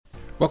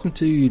Welcome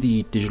to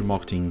the Digital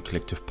Marketing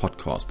Collective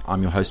podcast.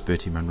 I'm your host,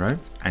 Bertie Munro,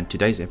 and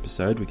today's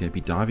episode we're going to be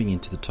diving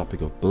into the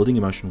topic of building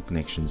emotional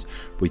connections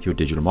with your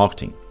digital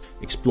marketing,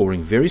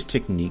 exploring various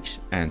techniques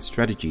and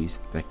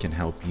strategies that can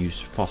help you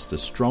foster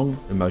strong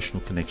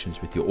emotional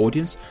connections with your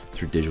audience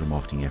through digital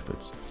marketing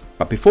efforts.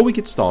 But before we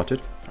get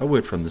started, a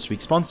word from this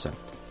week's sponsor.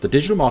 The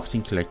Digital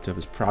Marketing Collective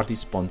is proudly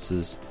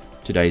sponsors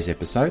today's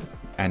episode,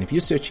 and if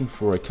you're searching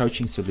for a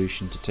coaching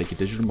solution to take your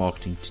digital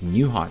marketing to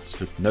new heights,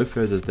 look no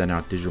further than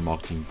our Digital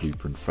Marketing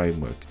Blueprint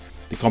framework.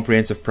 The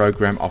comprehensive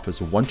program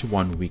offers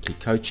one-to-one weekly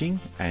coaching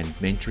and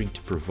mentoring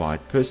to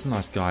provide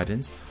personalized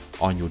guidance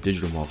on your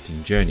digital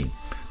marketing journey.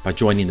 By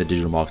joining the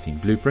Digital Marketing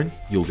Blueprint,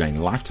 you'll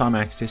gain lifetime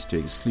access to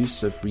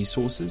exclusive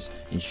resources,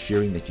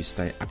 ensuring that you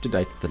stay up to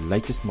date with the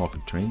latest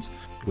market trends.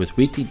 With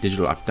weekly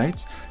digital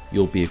updates,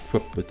 you'll be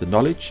equipped with the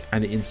knowledge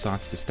and the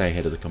insights to stay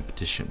ahead of the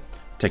competition.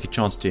 Take a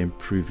chance to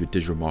improve your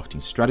digital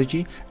marketing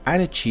strategy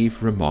and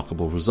achieve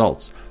remarkable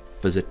results.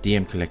 Visit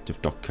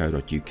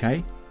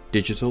dmcollective.co.uk,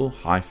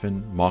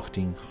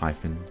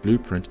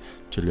 digital-marketing-blueprint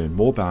to learn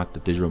more about the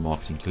Digital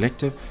Marketing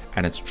Collective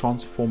and its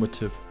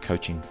transformative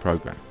coaching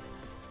program.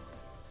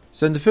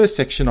 So in the first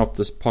section of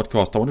this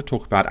podcast, I want to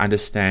talk about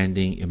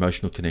understanding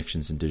emotional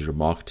connections in digital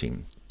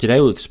marketing. Today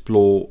we'll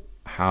explore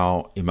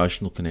how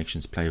emotional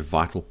connections play a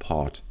vital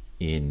part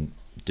in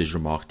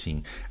digital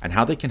marketing and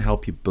how they can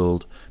help you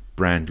build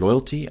brand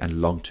loyalty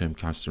and long-term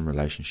customer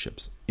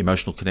relationships.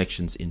 Emotional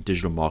connections in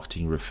digital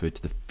marketing refer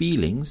to the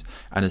feelings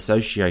and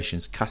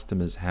associations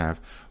customers have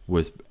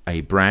with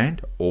a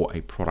brand or a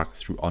product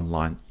through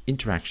online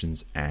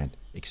interactions and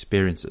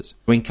experiences.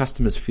 When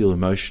customers feel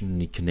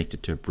emotionally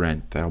connected to a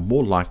brand, they are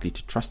more likely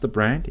to trust the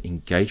brand,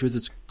 engage with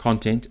its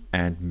content,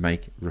 and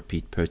make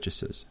repeat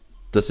purchases.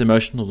 This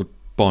emotional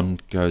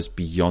bond goes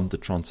beyond the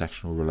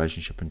transactional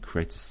relationship and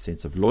creates a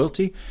sense of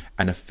loyalty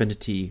and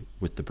affinity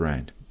with the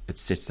brand. It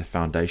sets the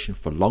foundation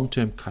for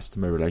long-term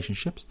customer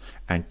relationships,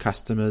 and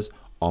customers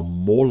are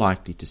more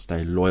likely to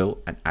stay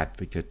loyal and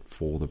advocate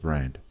for the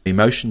brand.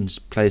 Emotions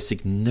play a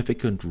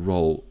significant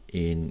role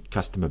in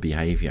customer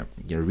behavior.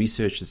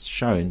 Research has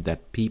shown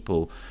that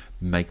people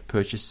make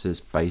purchases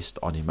based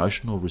on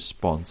emotional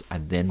response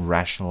and then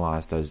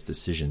rationalize those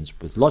decisions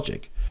with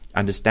logic.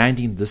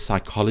 Understanding the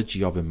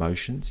psychology of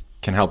emotions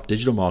can help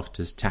digital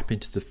marketers tap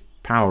into the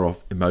power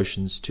of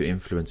emotions to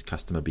influence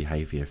customer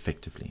behavior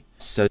effectively.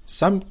 So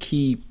some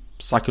key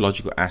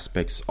psychological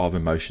aspects of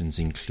emotions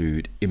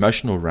include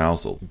emotional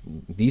arousal.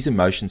 These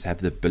emotions have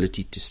the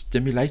ability to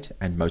stimulate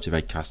and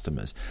motivate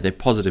customers. They're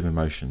positive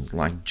emotions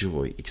like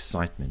joy,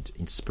 excitement,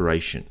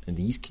 inspiration, and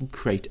these can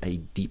create a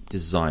deep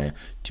desire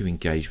to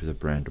engage with a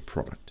brand or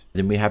product.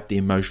 Then we have the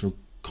emotional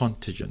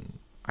contagion.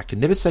 I can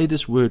never say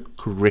this word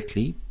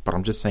correctly, but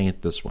I'm just saying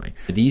it this way.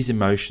 These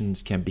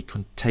emotions can be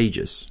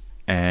contagious.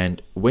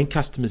 And when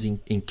customers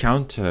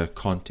encounter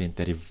content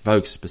that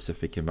evokes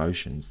specific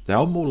emotions, they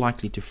are more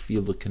likely to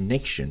feel the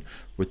connection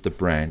with the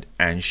brand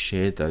and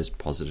share those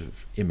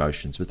positive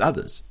emotions with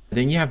others.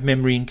 Then you have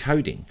memory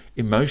encoding.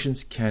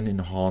 Emotions can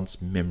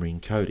enhance memory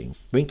encoding.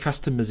 When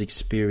customers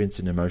experience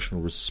an emotional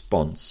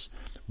response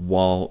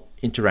while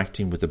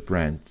interacting with a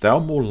brand, they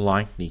are more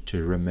likely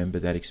to remember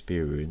that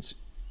experience,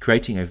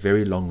 creating a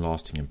very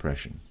long-lasting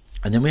impression.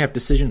 And then we have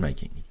decision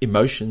making.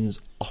 Emotions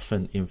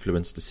often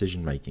influence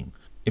decision making.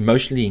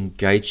 Emotionally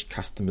engaged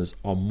customers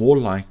are more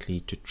likely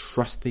to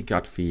trust their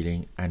gut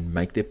feeling and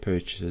make their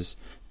purchase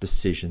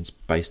decisions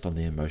based on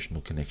their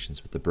emotional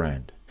connections with the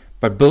brand.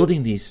 But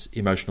building these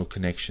emotional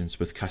connections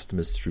with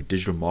customers through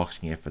digital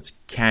marketing efforts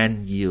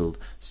can yield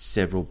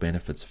several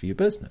benefits for your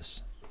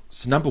business.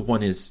 So number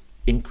one is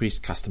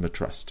increased customer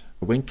trust.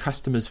 When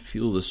customers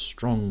feel the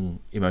strong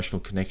emotional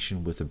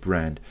connection with a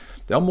brand,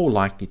 they are more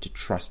likely to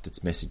trust its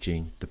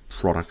messaging, the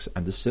products,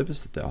 and the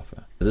service that they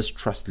offer. This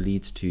trust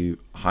leads to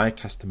higher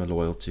customer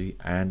loyalty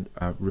and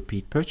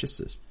repeat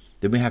purchases.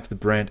 Then we have the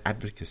brand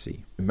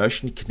advocacy.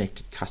 Emotionally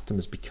connected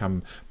customers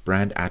become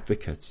brand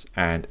advocates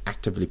and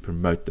actively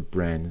promote the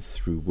brand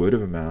through word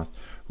of mouth,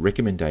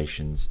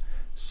 recommendations,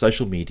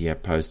 social media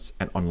posts,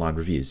 and online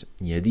reviews.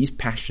 These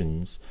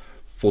passions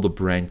for the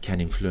brand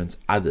can influence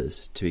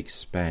others to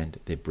expand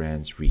their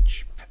brand's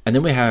reach. And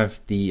then we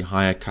have the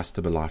higher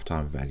customer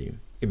lifetime value.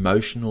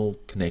 Emotional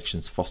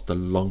connections foster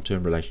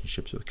long-term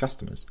relationships with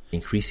customers,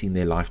 increasing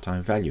their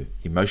lifetime value.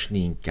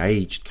 Emotionally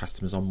engaged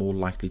customers are more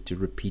likely to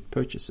repeat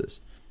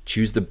purchases,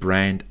 choose the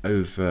brand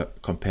over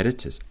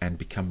competitors, and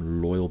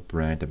become loyal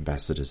brand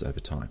ambassadors over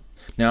time.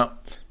 Now,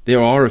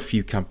 there are a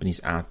few companies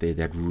out there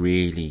that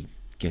really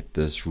get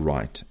this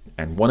right,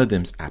 and one of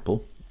them is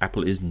Apple.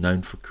 Apple is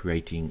known for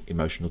creating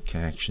emotional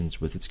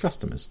connections with its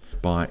customers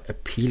by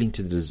appealing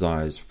to the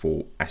desires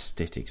for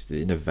aesthetics,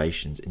 the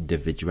innovations,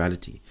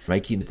 individuality,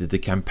 making the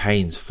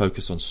campaigns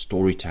focus on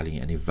storytelling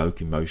and evoke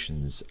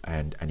emotions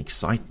and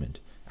excitement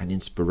and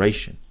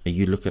inspiration.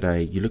 You look at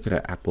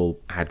an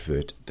Apple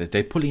advert that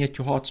they're pulling at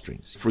your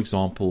heartstrings. For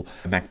example,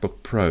 a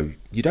MacBook Pro.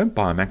 You don't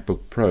buy a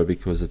MacBook Pro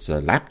because it's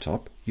a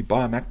laptop. You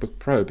buy a MacBook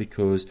Pro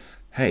because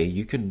Hey,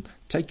 you can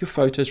take your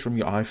photos from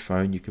your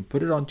iPhone, you can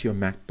put it onto your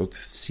MacBook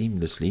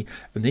seamlessly,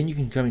 and then you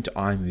can go into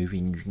iMovie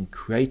and you can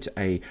create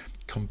a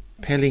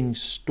compelling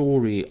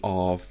story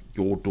of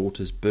your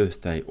daughter's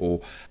birthday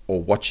or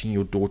watching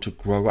your daughter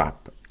grow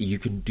up. You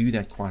can do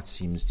that quite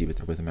seamlessly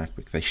with a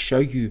MacBook. They show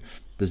you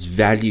this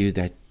value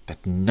that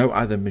no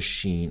other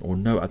machine or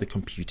no other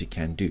computer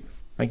can do.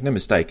 Make no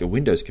mistake, a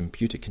Windows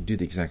computer can do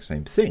the exact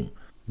same thing,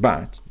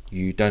 but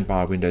you don't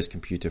buy a Windows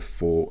computer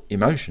for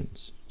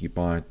emotions. You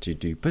buy it to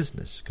do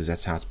business because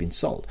that's how it's been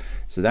sold.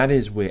 So that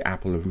is where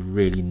Apple have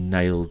really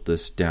nailed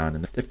this down,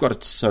 and they've got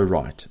it so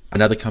right.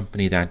 Another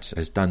company that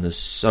has done this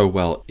so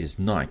well is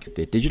Nike.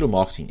 Their digital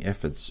marketing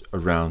efforts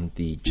around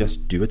the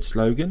Just Do It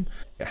slogan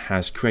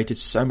has created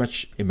so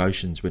much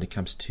emotions when it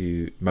comes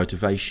to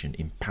motivation,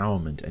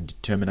 empowerment, and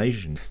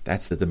determination.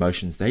 That's the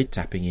emotions they're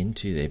tapping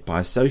into there. By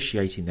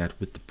associating that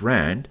with the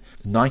brand,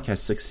 Nike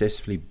has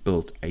successfully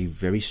built a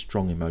very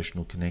strong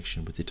emotional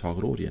connection with their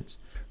target audience.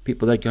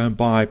 People that go and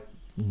buy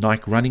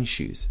Nike running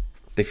shoes,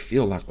 they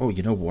feel like, oh,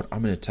 you know what,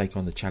 I'm going to take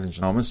on the challenge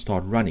and I'm going to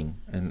start running,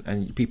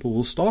 and people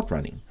will start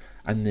running,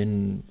 and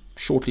then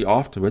shortly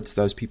afterwards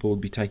those people will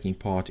be taking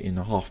part in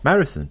a half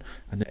marathon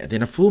and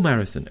then a full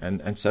marathon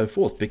and so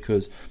forth,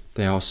 because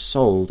they are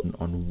sold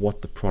on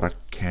what the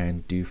product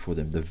can do for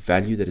them, the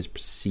value that is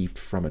perceived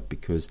from it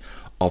because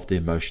of the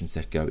emotions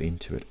that go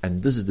into it.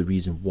 And this is the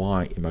reason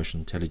why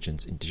emotional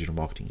intelligence in digital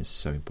marketing is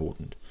so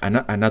important.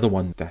 And another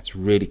one that's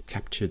really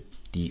captured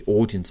the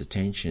audience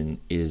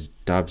attention is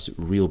Dove's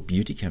Real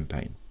Beauty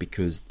campaign,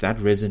 because that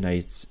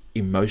resonates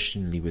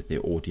emotionally with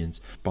their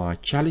audience by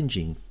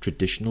challenging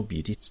traditional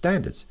beauty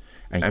standards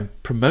and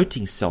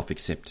promoting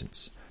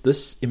self-acceptance.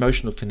 This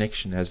emotional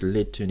connection has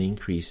led to an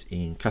increase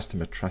in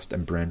customer trust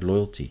and brand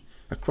loyalty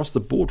across the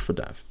board for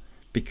Dove.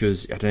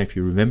 Because, I don't know if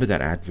you remember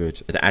that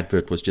advert. The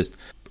advert was just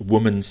a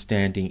woman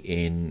standing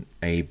in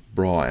a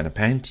bra and a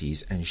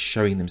panties and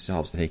showing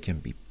themselves that they can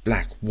be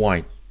black,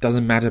 white,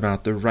 doesn't matter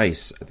about the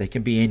race, they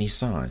can be any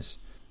size,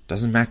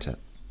 doesn't matter.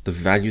 The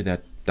value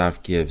that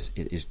Dove gives,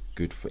 it is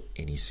good for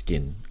any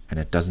skin, and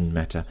it doesn't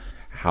matter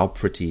how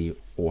pretty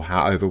or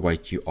how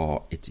overweight you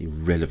are, it's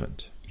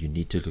irrelevant. You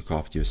need to look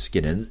after your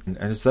skin, and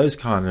it's those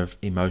kind of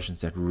emotions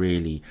that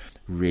really,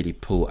 really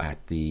pull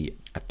at the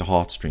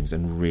heartstrings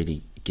and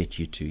really get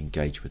you to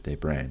engage with their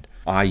brand.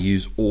 I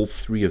use all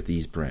three of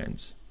these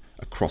brands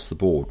across the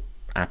board,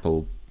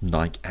 Apple,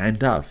 Nike, and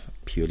Dove,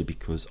 purely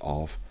because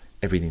of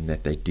everything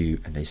that they do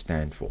and they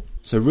stand for.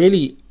 So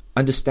really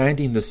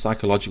understanding the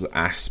psychological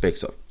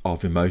aspects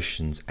of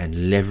emotions and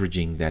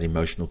leveraging that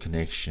emotional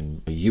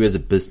connection, you as a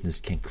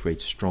business can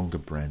create stronger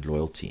brand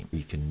loyalty.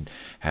 You can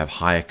have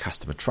higher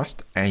customer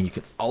trust, and you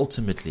can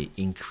ultimately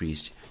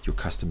increase your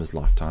customer's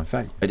lifetime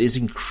value. It is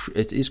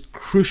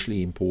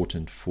crucially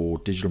important for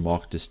digital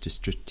marketers to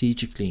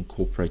strategically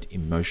incorporate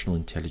emotional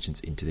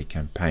intelligence into their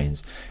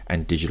campaigns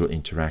and digital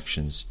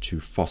interactions to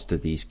foster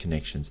these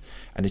connections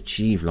and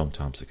achieve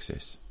long-term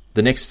success.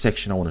 The next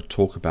section I want to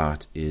talk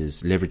about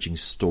is leveraging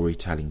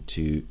storytelling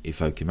to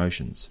evoke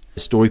emotions.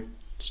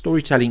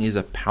 Storytelling is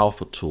a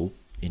powerful tool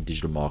in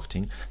digital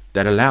marketing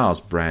that allows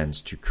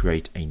brands to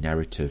create a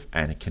narrative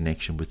and a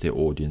connection with their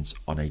audience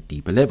on a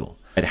deeper level.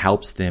 It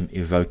helps them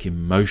evoke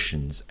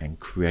emotions and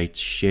create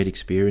shared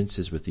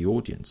experiences with the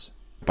audience.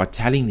 By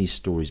telling these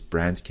stories,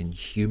 brands can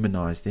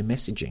humanize their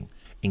messaging,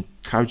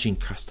 encouraging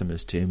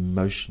customers to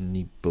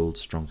emotionally build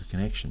stronger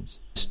connections.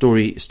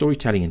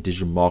 Storytelling in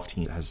digital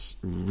marketing has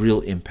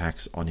real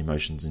impacts on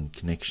emotions and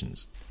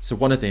connections. So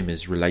one of them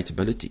is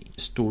relatability.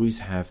 Stories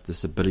have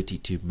this ability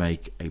to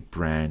make a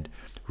brand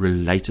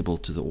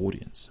relatable to the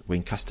audience.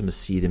 When customers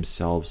see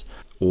themselves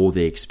or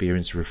their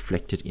experience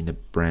reflected in a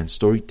brand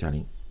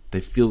storytelling,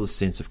 they feel the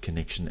sense of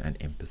connection and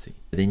empathy.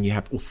 Then you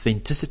have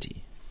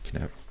authenticity.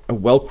 A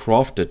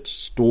well-crafted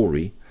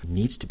story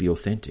needs to be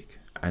authentic,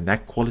 and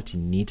that quality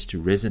needs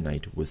to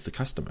resonate with the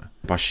customer.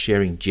 By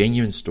sharing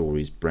genuine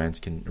stories, brands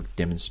can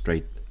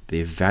demonstrate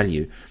their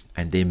value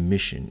and their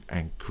mission,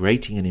 and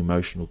creating an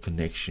emotional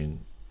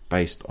connection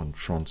based on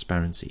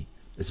transparency.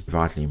 It's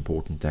vitally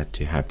important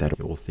to have that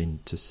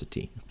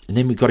authenticity. And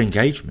then we've got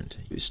engagement.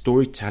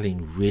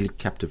 Storytelling really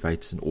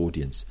captivates an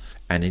audience,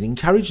 and it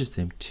encourages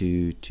them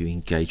to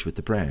engage with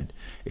the brand.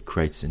 It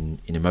creates an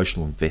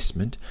emotional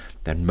investment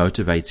that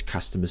motivates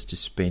customers to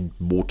spend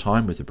more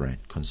time with the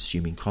brand,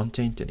 consuming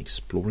content and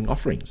exploring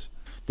offerings.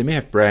 Then we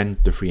have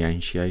brand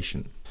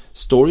differentiation.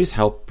 Stories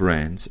help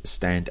brands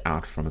stand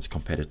out from its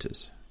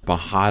competitors by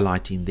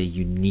highlighting their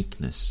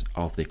uniqueness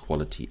of their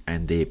quality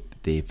and their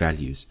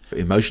values.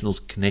 Emotional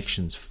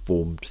connections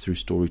formed through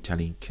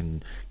storytelling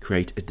can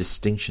create a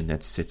distinction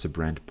that sets a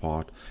brand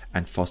apart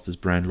and fosters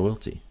brand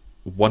loyalty.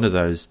 One of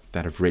those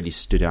that have really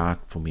stood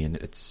out for me, and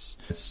it's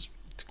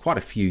quite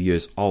a few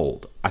years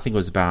old. I think it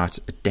was about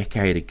a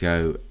decade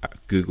ago,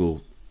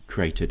 Google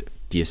created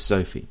Dear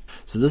Sophie.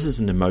 So this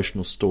is an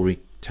emotional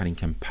storytelling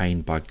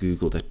campaign by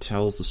Google that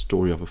tells the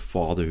story of a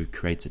father who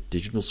creates a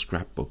digital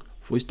scrapbook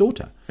for his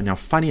daughter. And now,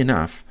 funny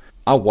enough,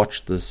 I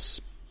watched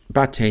this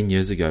about 10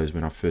 years ago is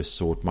when I first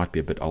saw it. Might be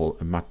a bit old,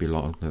 it might be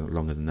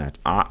longer than that.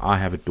 I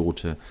have a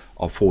daughter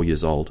of 4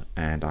 years old,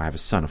 and I have a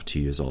son of 2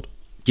 years old.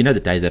 You know, the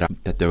day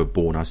that they were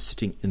born, I was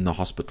sitting in the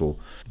hospital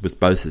with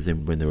both of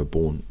them when they were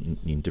born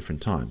in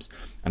different times.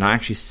 And I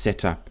actually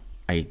set up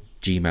a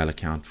Gmail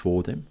account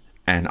for them,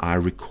 and I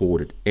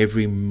recorded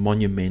every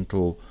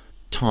monumental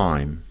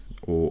time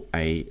or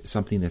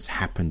something that's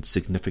happened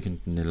significant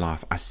in their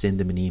life. I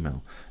send them an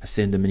email. I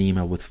send them an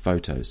email with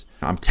photos.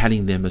 I'm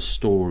telling them a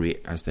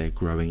story as they're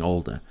growing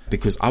older,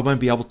 because I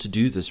won't be able to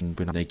do this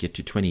when they get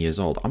to 20 years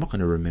old. I'm not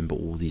going to remember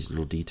all these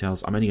little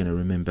details. I'm only going to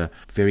remember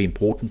very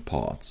important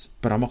parts,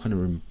 but I'm not going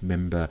to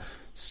remember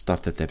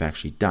stuff that they've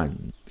actually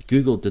done.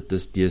 Google did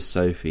this Dear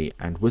Sophie,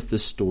 and with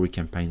this story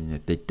campaign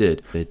that they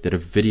did a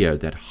video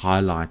that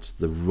highlights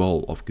the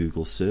role of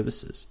Google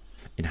services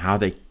in how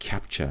they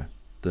capture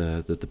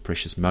the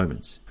precious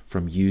moments,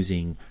 from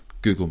using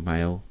Google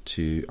Mail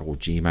or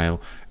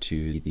Gmail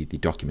to the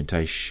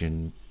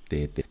documentation,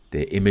 their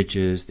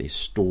images, their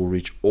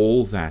storage,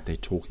 all that. They're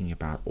talking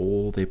about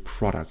all their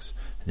products,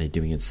 and they're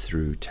doing it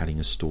through telling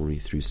a story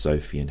through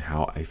Sophie, and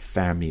how a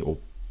family or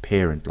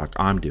parent like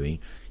I'm doing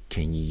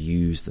can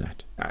use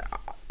that.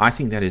 I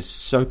think that is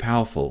so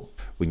powerful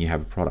when you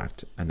have a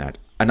product. And that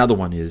another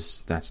one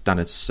that's done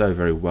it so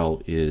very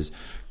well is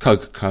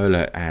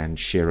Coca-Cola and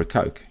Share a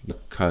Coke.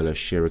 Coca-Cola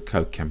Share a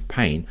Coke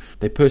campaign.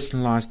 They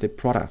personalized their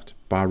product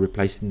by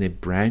replacing their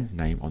brand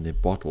name on their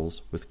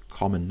bottles with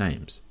common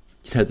names.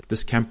 You know,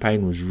 this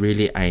campaign was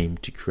really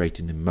aimed to create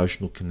an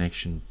emotional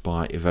connection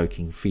by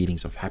evoking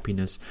feelings of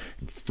happiness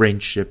and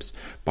friendships,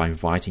 by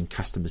inviting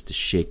customers to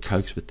share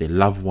Cokes with their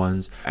loved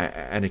ones,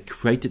 and it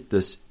created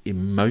this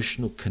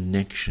emotional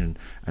connection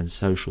and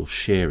social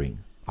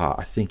sharing.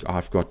 I think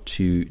I've got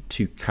two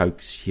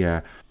Cokes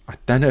here. I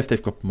don't know if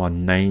they've got my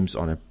names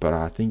on it, but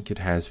I think it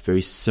has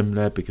very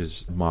similar,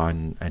 because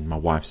mine and my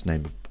wife's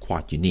name are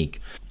quite unique.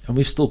 And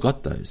we've still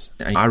got those.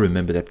 And I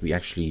remember that we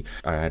actually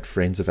had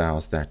friends of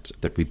ours that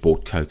we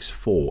bought Cokes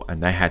for,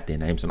 and they had their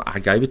names, and I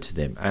gave it to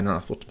them. And I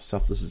thought to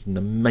myself, this is an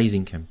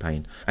amazing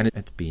campaign. And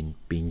it's been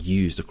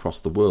used across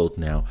the world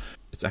now.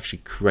 It's actually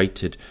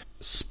created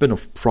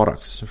spin-off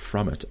products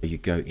from it. You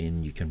go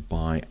in, you can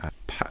buy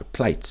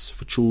plates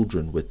for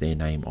children with their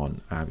name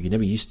on. You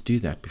never used to do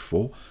that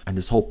before. And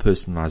this whole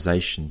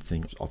personalization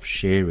thing of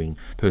sharing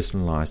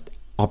personalized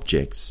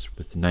objects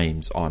with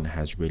names on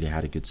has really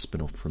had a good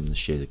spin-off from the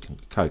Share the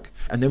Coke.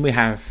 And then we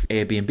have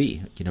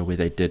Airbnb, you know, where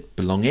they did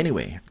Belong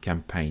Anywhere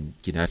campaign.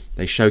 You know,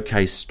 they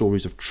showcase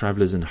stories of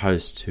travelers and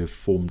hosts who have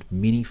formed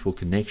meaningful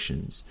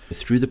connections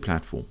through the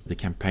platform. The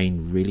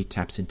campaign really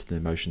taps into the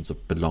emotions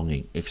of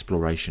belonging,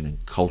 exploration,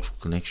 and cultural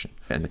connection.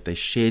 And that they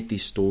shared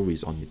these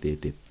stories on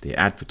their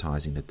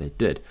advertising that they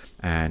did,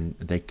 and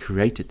they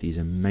created these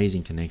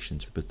amazing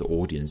connections with the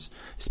audience,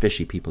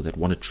 especially people that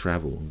want to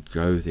travel and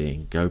go there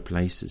and go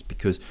places.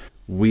 Because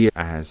we,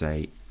 as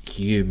a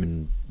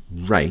human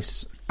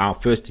race, our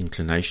first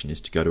inclination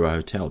is to go to a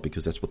hotel,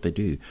 because that's what they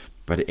do.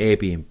 But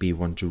Airbnb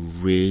wanted to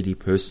really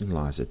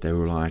personalize it. They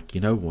were like,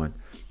 you know what,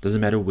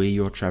 doesn't matter where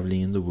you're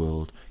traveling in the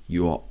world,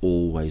 you are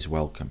always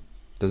welcome.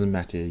 Doesn't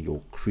matter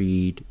your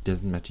creed,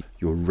 doesn't matter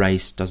your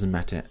race, doesn't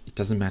matter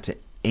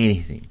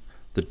anything.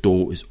 The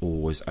door is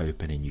always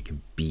open and you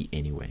can be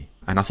anywhere.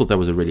 And I thought that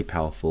was a really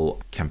powerful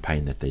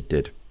campaign that they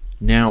did.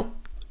 Now,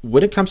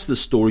 when it comes to the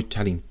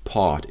storytelling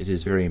part, it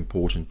is very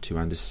important to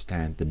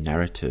understand the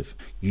narrative.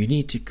 You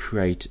need to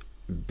create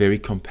very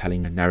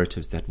compelling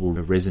narratives that will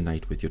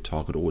resonate with your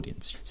target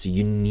audience. So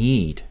you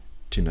need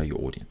to know your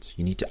audience.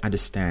 You need to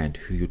understand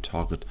who your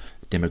target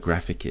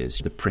demographic is,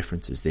 the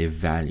preferences, their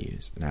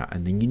values. Now,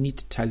 and then you need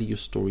to tailor your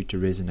story to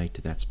resonate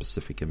to that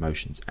specific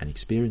emotions and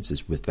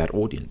experiences with that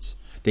audience.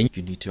 Then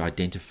you need to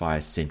identify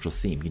a central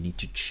theme. You need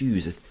to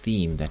choose a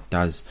theme that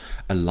does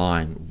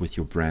align with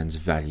your brand's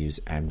values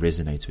and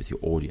resonates with your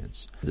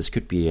audience. This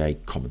could be a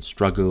common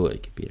struggle,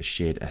 it could be a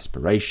shared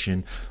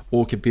aspiration,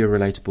 or it could be a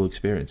relatable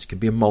experience. It could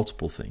be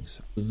multiple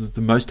things.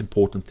 The most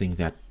important thing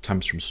that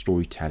comes from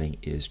storytelling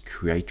is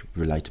create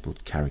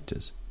relatable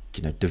characters.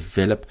 You know,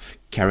 develop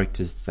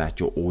characters that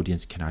your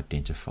audience can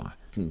identify.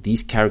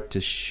 These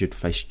characters should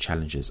face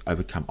challenges,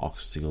 overcome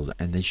obstacles,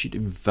 and they should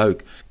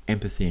invoke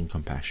empathy and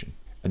compassion.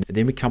 And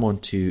then we come on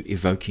to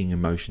evoking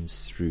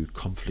emotions through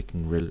conflict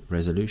and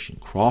resolution.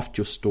 Craft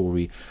your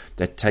story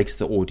that takes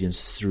the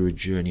audience through a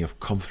journey of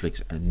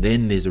conflicts, and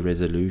then there's a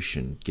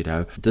resolution. You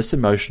know, this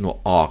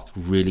emotional arc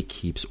really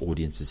keeps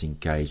audiences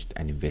engaged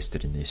and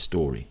invested in their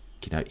story.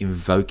 You know,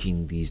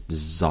 invoking these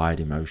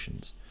desired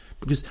emotions.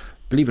 Because,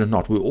 believe it or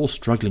not, we're all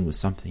struggling with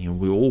something, and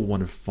we all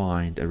want to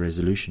find a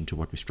resolution to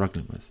what we're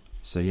struggling with.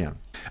 So yeah.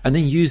 And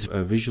then use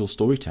visual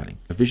storytelling.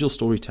 Visual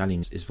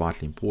storytelling is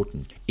vitally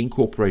important.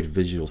 Incorporate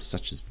visuals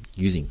such as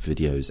using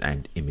videos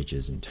and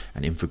images and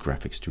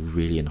infographics to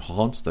really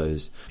enhance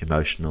those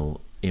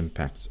emotional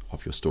impacts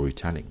of your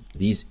storytelling.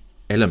 These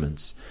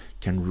elements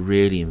can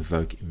really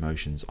invoke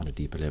emotions on a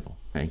deeper level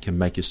and can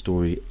make your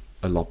story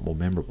a lot more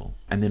memorable.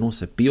 And then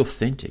also be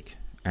authentic.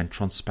 and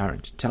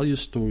transparent. Tell your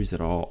stories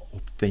that are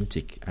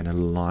authentic and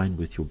align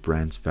with your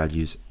brand's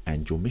values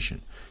and your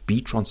mission.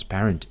 Be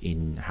transparent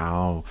in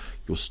how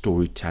your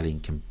storytelling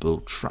can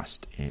build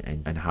trust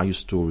and how your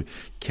story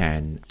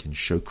can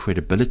show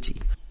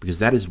credibility, because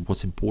that is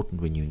what's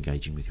important when you're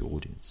engaging with your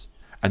audience.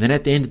 And then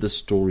at the end of the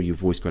story,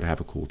 you've always got to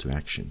have a call to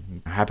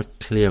action. Have a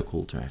clear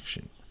call to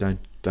action.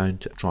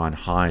 Don't try and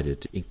hide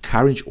it.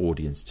 Encourage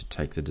audience to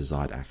take the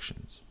desired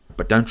actions.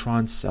 But don't try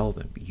and sell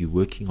them. You're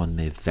working on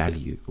their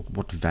value.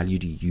 What value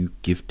do you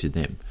give to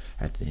them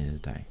at the end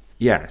of the day?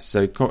 Yeah,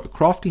 so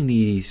crafting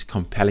these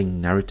compelling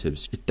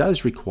narratives, it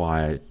does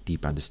require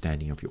deep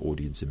understanding of your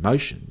audience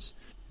emotions.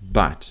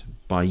 But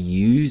by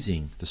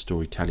using the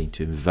storytelling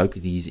to evoke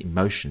these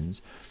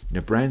emotions,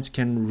 brands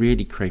can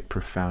really create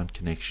profound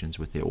connections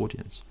with their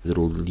audience.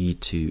 It'll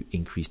lead to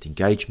increased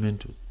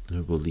engagement.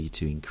 It will lead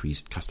to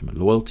increased customer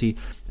loyalty.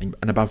 And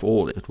above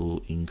all, it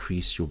will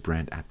increase your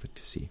brand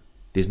advocacy.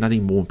 There's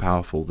nothing more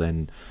powerful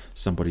than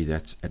somebody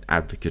that's an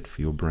advocate for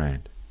your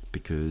brand,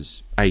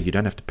 because you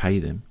don't have to pay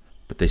them,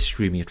 but they're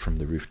screaming it from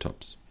the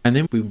rooftops. And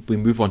then we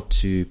move on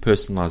to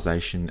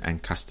personalization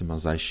and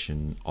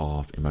customization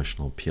of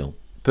emotional appeal.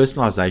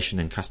 Personalization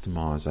and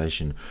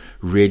customization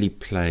really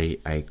play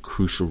a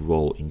crucial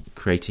role in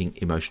creating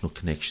emotional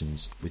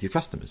connections with your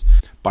customers.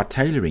 By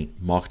tailoring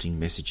marketing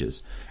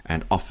messages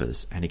and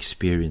offers and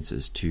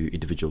experiences to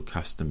individual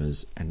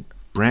customers, and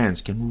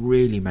brands can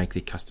really make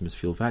their customers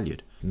feel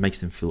valued. It makes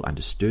them feel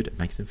understood. It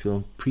makes them feel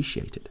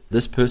appreciated.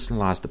 This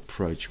personalized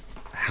approach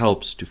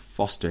helps to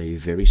foster a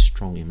very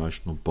strong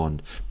emotional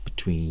bond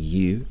between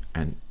you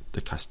and the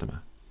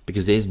customer.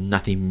 Because there's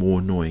nothing more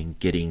annoying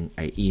getting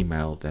an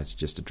email that's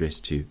just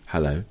addressed to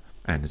hello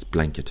and it's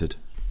blanketed.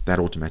 That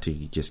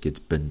automatically just gets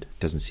binned,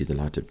 doesn't see the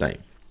light of day.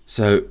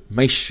 So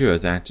make sure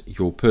that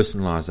your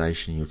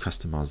personalization, your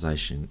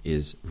customization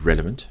is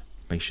relevant.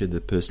 Make sure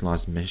the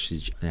personalized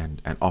message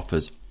and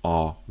offers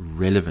are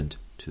relevant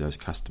to those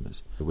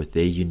customers with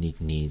their unique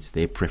needs,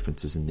 their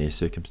preferences, and their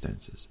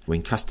circumstances.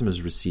 When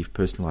customers receive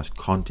personalized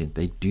content,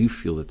 they do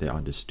feel that they're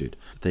understood.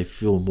 They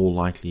feel more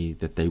likely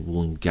that they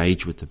will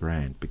engage with the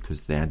brand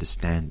because they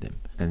understand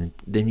them. And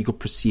then you've got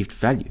perceived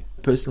value.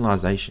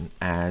 Personalization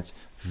adds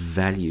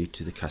value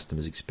to the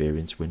customer's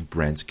experience when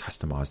brands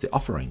customize their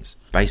offerings.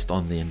 Based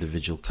on the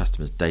individual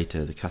customer's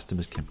data, the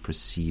customers can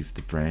perceive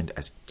the brand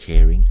as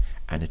caring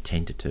and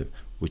attentive,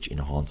 which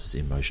enhances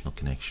emotional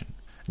connection.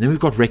 And then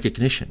we've got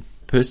recognition.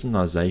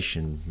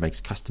 Personalization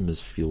makes customers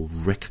feel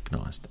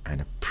recognized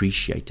and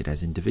appreciated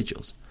as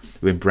individuals.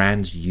 When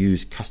brands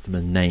use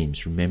customer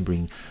names,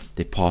 remembering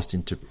their past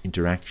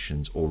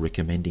interactions, or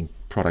recommending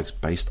products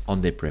based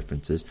on their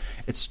preferences,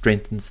 it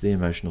strengthens the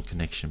emotional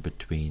connection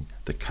between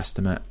the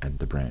customer and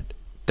the brand.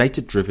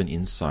 Data-driven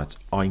insights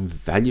are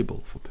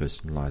invaluable for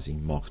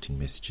personalizing marketing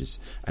messages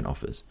and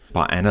offers.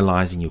 By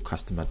analyzing your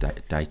customer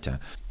data,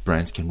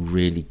 brands can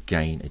really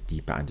gain a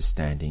deeper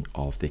understanding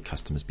of their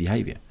customers'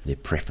 behavior, their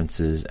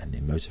preferences, and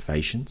their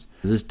motivations.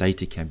 This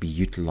data can be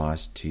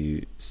utilized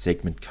to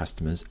segment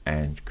customers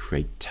and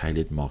create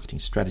tailored marketing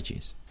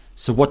strategies.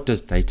 So what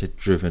does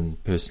data-driven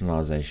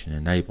personalization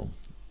enable?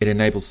 It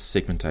enables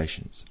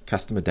segmentations.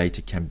 Customer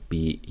data can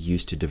be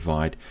used to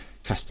divide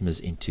customers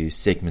into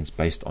segments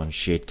based on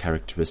shared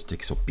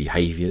characteristics or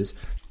behaviors.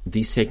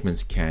 These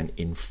segments can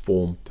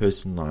inform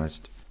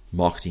personalized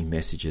marketing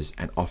messages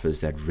and offers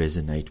that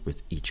resonate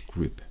with each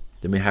group.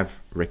 Then we have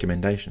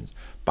recommendations.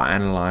 By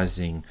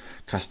analyzing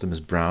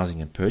customers'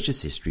 browsing and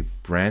purchase history,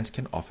 brands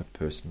can offer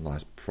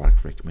personalized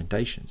product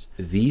recommendations.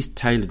 These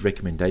tailored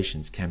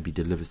recommendations can be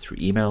delivered through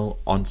email,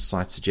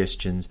 on-site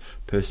suggestions,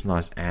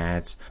 personalized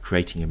ads,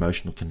 creating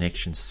emotional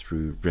connections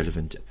through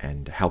relevant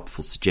and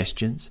helpful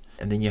suggestions.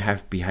 And then you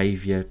have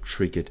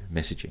behavior-triggered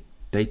messaging.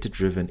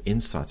 Data-driven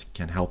insights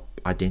can help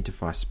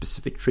identify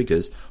specific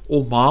triggers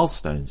or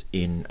milestones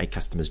in a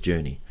customer's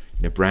journey.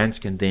 Brands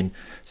can then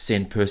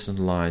send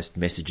personalized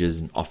messages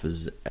and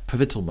offers at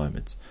pivotal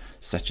moments,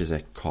 such as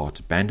a cart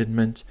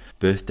abandonment,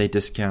 birthday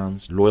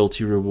discounts,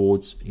 loyalty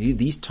rewards.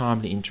 These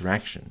timely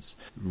interactions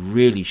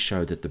really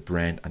show that the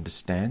brand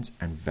understands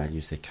and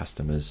values their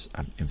customers'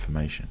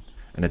 information,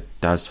 and it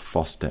does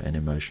foster an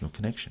emotional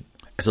connection.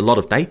 There's a lot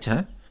of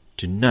data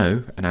to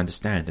know and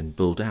understand and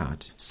build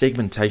out.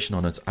 Segmentation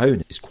on its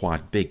own is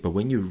quite big, but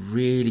when you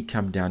really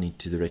come down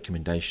into the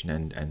recommendation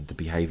and the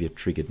behavior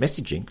triggered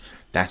messaging,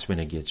 that's when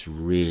it gets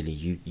really,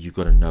 you've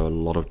got to know a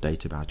lot of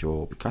data about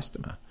your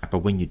customer. But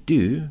when you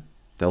do,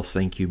 they'll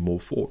thank you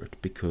more for it,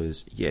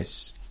 because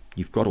yes,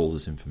 you've got all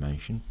this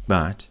information,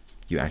 but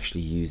you're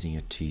actually using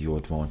it to your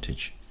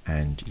advantage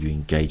and you're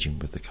engaging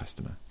with the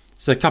customer.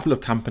 So a couple of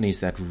companies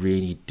that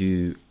really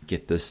do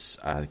get this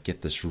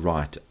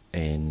right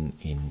in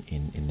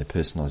the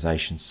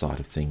personalization side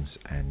of things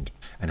and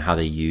how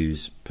they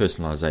use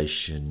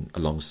personalization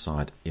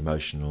alongside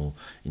emotional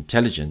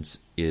intelligence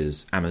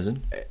is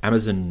Amazon.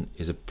 Amazon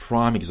is a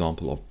prime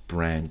example of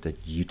brand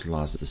that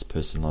utilizes this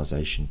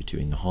personalization to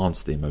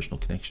enhance the emotional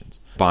connections.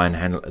 They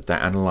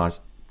analyze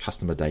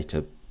customer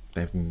data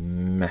They have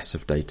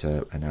massive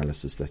data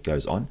analysis that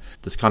goes on.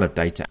 This kind of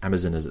data,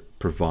 Amazon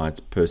provides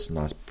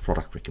personalized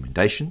product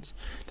recommendations.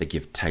 They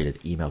give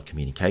tailored email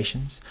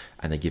communications,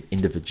 and they give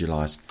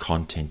individualized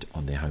content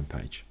on their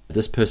homepage.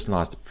 This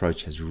personalized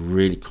approach has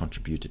really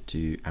contributed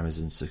to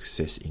Amazon's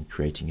success in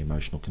creating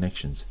emotional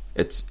connections.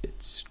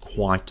 It's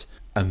quite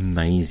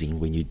amazing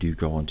when you do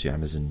go onto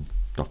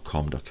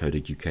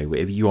amazon.com.co.uk,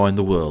 wherever you are in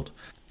the world,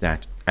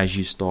 that as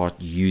you start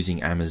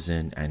using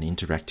Amazon and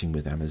interacting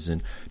with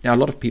Amazon, now a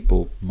lot of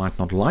people might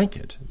not like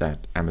it,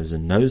 that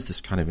Amazon knows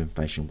this kind of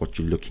information, what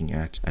you're looking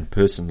at, and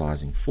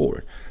personalizing for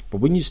it.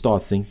 But when you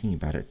start thinking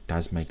about it, it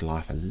does make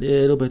life a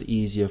little bit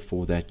easier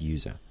for that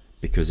user,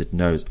 because it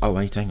knows, oh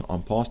wait, hang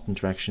on, past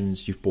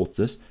interactions, you've bought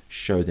this,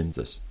 show them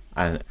this.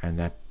 And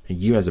that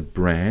you as a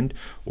brand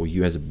or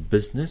you as a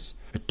business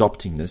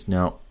adopting this.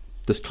 Now,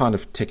 this kind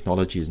of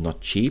technology is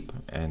not cheap,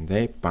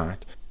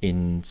 but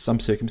in some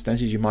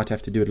circumstances you might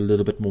have to do it a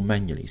little bit more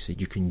manually. So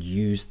you can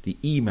use the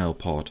email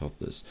part of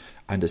this,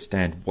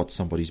 understand what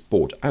somebody's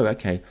bought. Oh,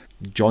 okay,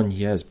 John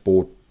here has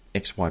bought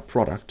XY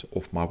product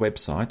off my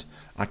website.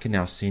 I can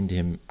now send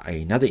him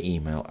another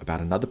email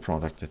about another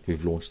product that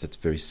we've launched that's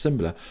very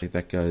similar,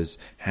 that goes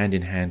hand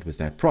in hand with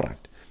that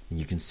product, and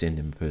you can send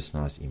him a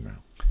personalized email.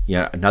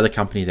 Yeah, another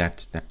company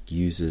that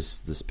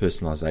uses this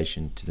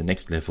personalization to the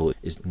next level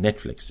is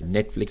Netflix.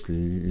 Netflix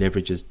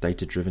leverages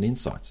data-driven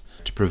insights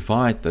to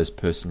provide those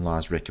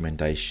personalized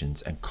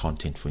recommendations and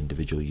content for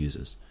individual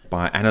users.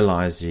 By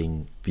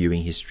analyzing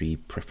viewing history,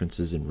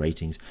 preferences, and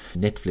ratings,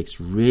 Netflix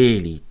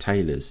really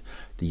tailors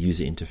the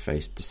user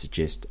interface to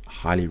suggest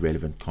highly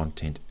relevant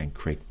content and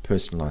create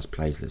personalized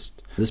playlists.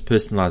 This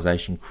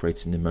personalization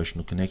creates an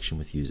emotional connection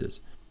with users,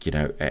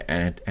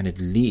 and it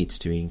leads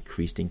to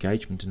increased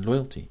engagement and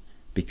loyalty.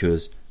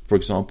 Because, for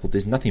example,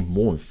 there's nothing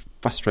more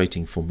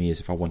frustrating for me as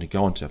if I want to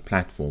go onto a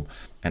platform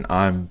and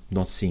I'm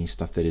not seeing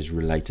stuff that is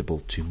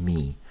relatable to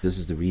me. This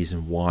is the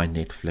reason why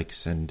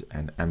Netflix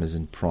and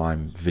Amazon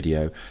Prime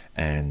Video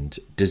and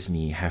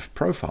Disney have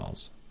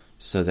profiles,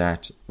 so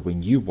that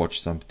when you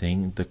watch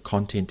something, the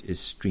content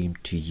is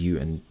streamed to you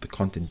and the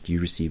content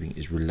you're receiving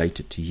is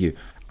related to you.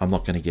 I'm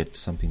not going to get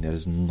something that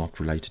is not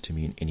related to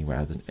me in any way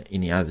other than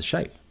any other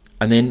shape.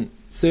 And then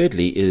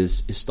thirdly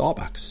is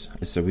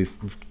Starbucks. So we've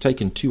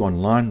taken two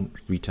online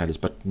retailers,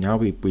 but now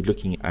we're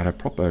looking at a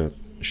proper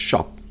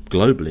shop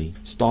globally.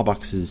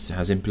 Starbucks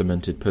has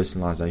implemented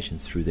personalization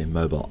through their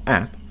mobile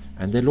app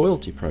and their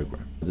loyalty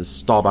program. The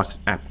Starbucks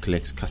app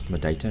collects customer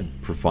data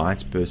and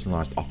provides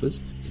personalized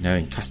offers,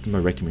 and customer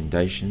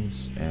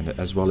recommendations, and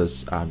as well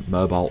as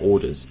mobile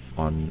orders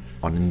on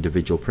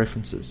individual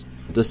preferences.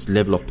 This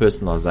level of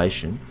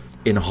personalization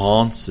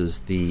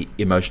enhances the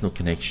emotional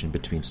connection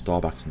between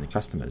Starbucks and the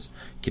customers.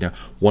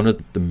 One of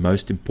the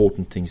most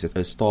important things that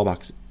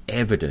Starbucks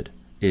ever did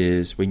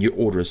is when you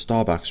order a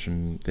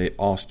Starbucks, they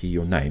ask you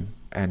your name,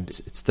 and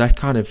it's that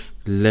kind of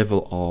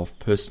level of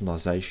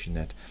personalization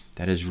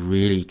that has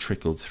really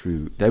trickled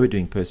through. They were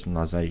doing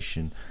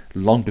personalization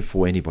long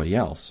before anybody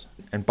else,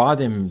 and by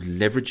them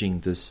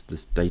leveraging this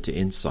data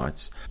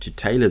insights to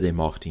tailor their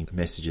marketing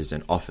messages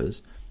and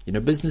offers,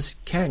 business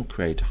can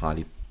create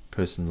highly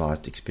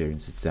personalized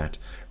experiences that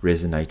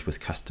resonate with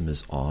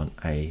customers on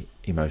a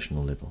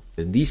emotional level.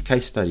 And these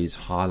case studies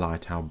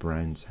highlight how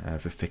brands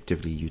have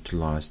effectively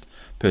utilized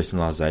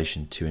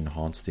personalization to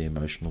enhance their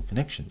emotional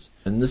connections.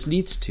 And this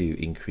leads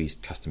to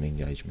increased customer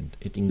engagement.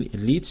 It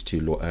leads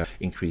to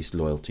increased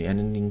loyalty,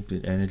 and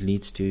it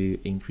leads to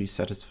increased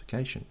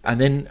satisfaction.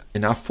 And then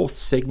in our fourth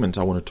segment,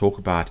 I want to talk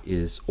about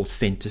is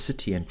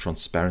authenticity and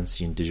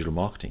transparency in digital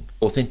marketing.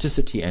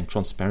 Authenticity and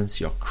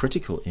transparency are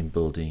critical in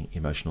building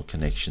emotional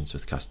connections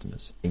with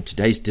customers. In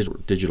today's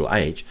digital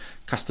age,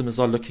 customers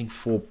are looking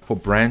for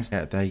brands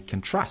that they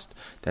can trust,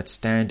 that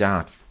stand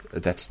out,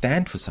 that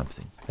stand for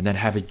something, and that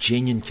have a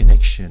genuine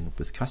connection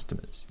with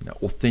customers.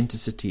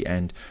 Authenticity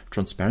and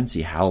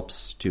transparency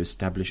helps to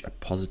establish a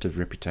positive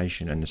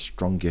reputation and a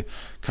stronger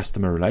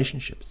customer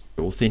relationships.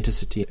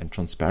 Authenticity and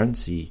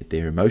transparency,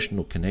 their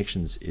emotional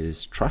connections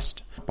is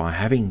trust. By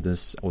having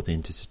this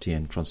authenticity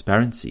and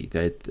transparency,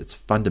 it's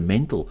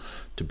fundamental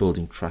to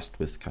building trust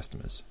with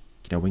customers.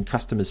 When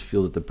customers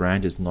feel that the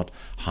brand is not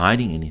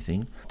hiding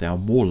anything, they are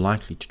more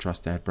likely to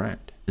trust that brand.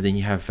 And then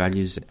you have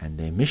values and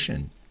their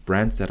mission.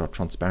 Brands that are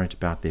transparent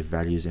about their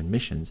values and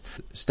missions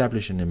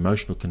establish an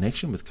emotional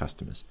connection with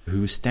customers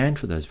who stand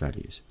for those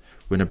values.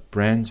 When a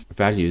brand's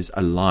values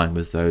align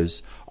with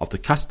those of the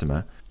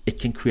customer, it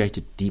can create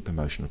a deep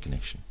emotional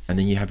connection. And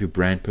then you have your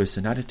brand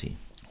personality.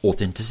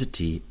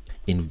 Authenticity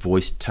in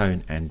voice,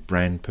 tone, and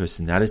brand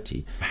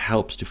personality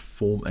helps to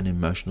form an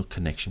emotional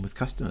connection with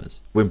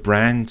customers. When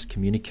brands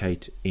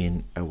communicate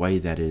in a way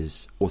that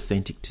is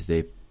authentic to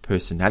their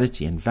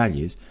personality and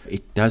values,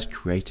 it does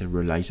create a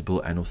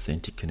relatable and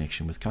authentic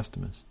connection with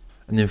customers.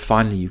 And then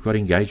finally, you've got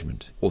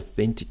engagement.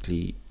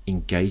 Authentically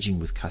engaging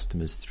with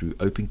customers through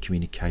open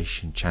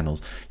communication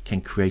channels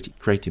can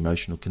create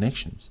emotional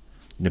connections.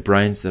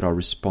 Brands that are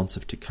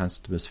responsive to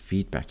customers'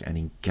 feedback and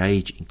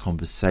engage in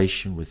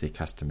conversation with their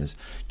customers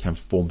can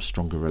form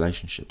stronger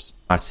relationships.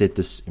 I said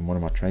this in one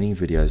of my training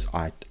videos.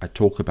 I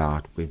talk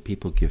about when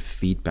people give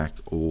feedback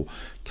or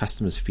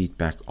customers'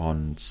 feedback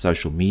on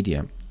social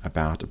media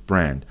about a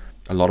brand.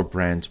 A lot of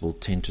brands will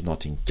tend to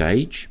not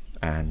engage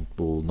and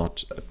will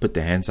not put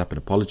their hands up and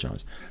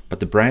apologize. But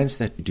the brands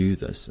that do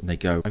this, and they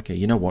go, okay,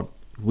 you know what?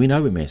 We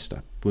know we messed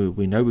up.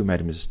 We know we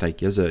made a mistake.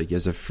 Here's a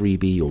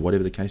freebie or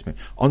whatever the case may be.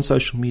 On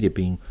social media,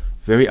 being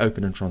very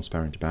open and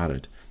transparent about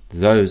it.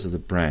 Those are the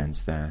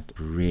brands that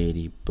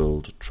really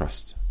build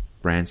trust.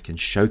 Brands can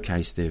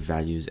showcase their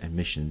values and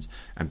missions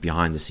and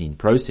behind-the-scene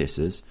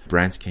processes.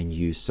 Brands can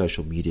use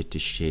social media to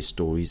share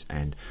stories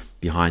and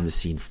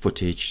behind-the-scene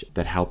footage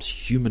that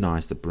helps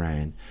humanize the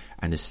brand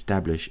and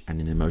establish an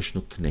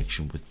emotional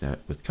connection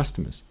with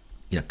customers.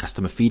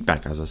 Customer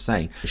feedback, as I was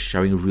saying,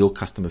 showing real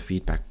customer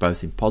feedback,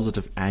 both in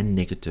positive and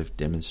negative,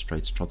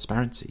 demonstrates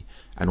transparency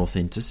and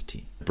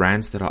authenticity.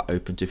 Brands that are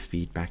open to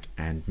feedback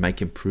and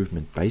make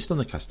improvement based on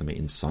the customer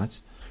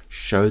insights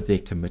show their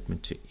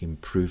commitment to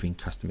improving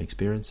customer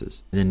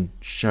experiences. And then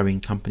showing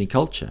company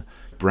culture.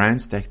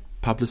 Brands that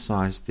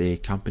publicize their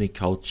company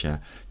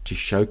culture to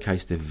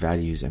showcase their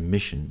values and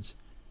missions.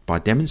 By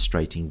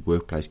demonstrating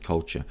workplace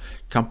culture,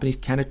 companies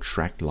can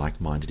attract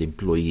like-minded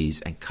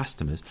employees and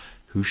customers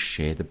who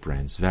share the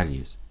brand's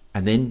values.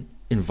 And then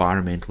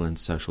environmental and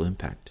social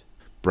impact.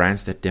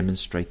 Brands that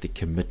demonstrate the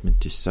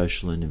commitment to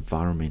social and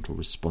environmental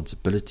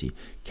responsibility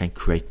can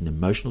create an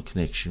emotional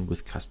connection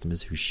with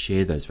customers who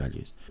share those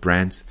values.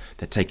 Brands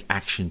that take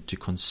action to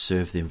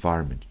conserve the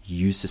environment,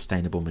 use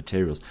sustainable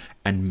materials,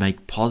 and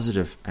make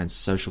positive and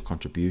social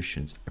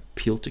contributions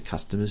appeal to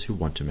customers who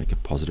want to make a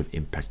positive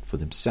impact for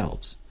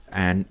themselves.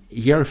 And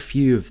here are a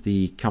few of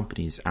the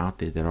companies out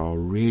there that are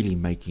really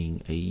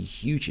making a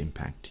huge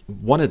impact.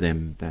 One of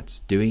them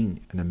that's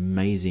doing an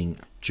amazing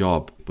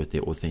job with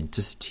their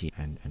authenticity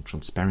and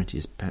transparency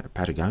is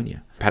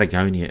Patagonia.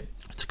 Patagonia,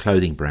 it's a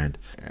clothing brand,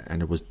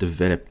 and it was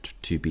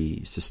developed to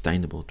be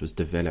sustainable. It was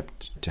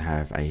developed to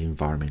have an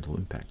environmental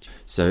impact.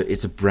 So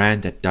it's a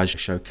brand that does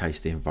showcase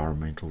their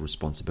environmental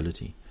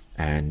responsibility,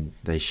 and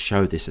they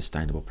show their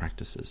sustainable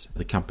practices.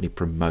 The company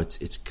promotes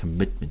its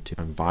commitment to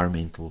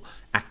environmental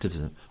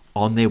activism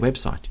on their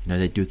website.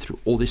 They do it through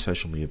all their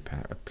social media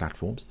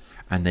platforms,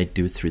 and they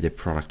do it through their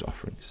product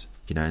offerings.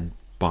 And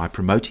by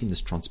promoting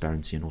this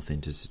transparency and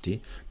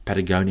authenticity,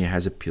 Patagonia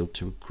has appealed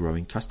to a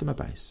growing customer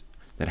base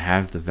that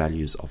have the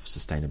values of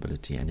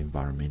sustainability and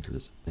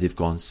environmentalism. They've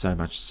gone so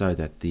much so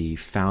that the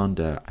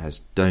founder has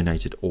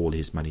donated all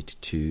his money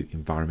to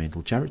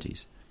environmental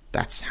charities.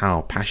 That's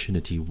how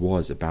passionate he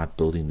was about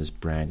building this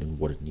brand and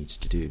what it needs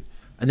to do.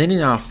 And then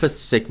in our fifth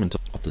segment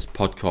of this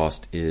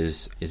podcast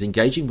is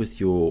engaging with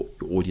your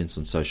audience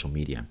on social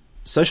media.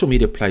 Social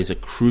media plays a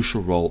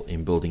crucial role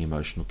in building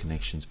emotional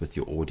connections with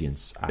your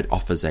audience. It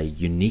offers a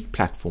unique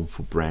platform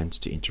for brands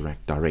to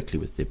interact directly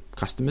with their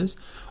customers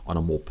on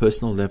a more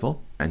personal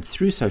level. And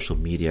through social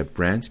media,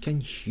 brands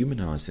can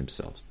humanize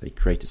themselves. They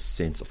create a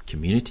sense of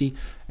community,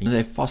 and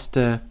they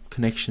foster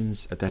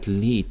connections that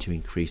lead to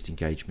increased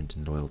engagement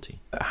and loyalty.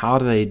 How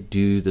do they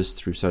do this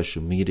through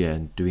social media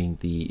and doing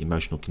the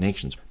emotional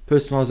connections?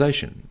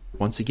 Personalization.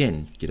 Once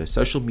again,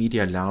 social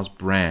media allows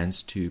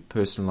brands to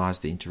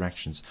personalize the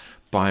interactions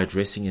by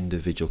addressing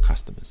individual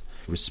customers,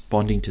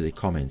 responding to their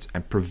comments,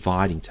 and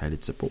providing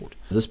tailored support.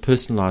 This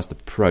personalized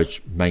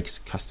approach makes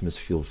customers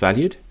feel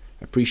valued,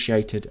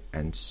 appreciated,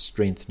 and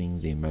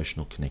strengthening the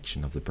emotional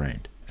connection of the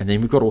brand. And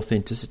then we've got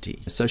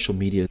authenticity. Social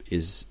media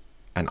is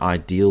an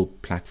ideal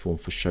platform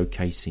for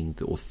showcasing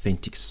the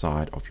authentic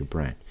side of your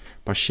brand.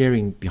 By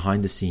sharing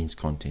behind-the-scenes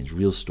content,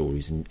 real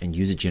stories, and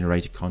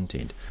user-generated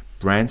content,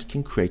 brands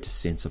can create a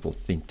sense of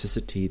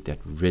authenticity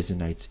that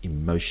resonates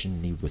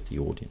emotionally with the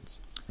audience.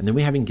 And then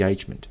we have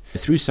engagement.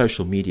 Through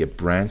social media,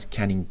 brands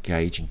can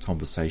engage in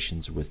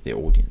conversations with their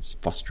audience,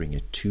 fostering a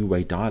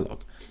two-way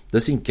dialogue.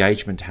 This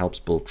engagement helps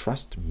build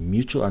trust,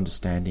 mutual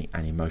understanding,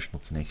 and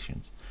emotional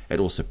connections. It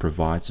also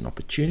provides an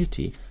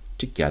opportunity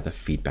to gather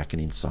feedback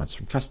and insights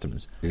from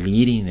customers,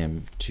 leading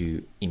them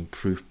to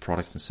improve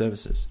products and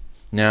services.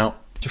 Now,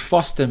 to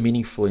foster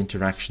meaningful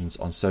interactions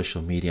on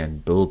social media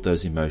and build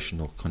those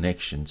emotional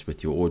connections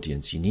with your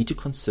audience, you need to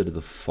consider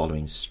the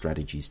following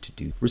strategies to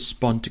do.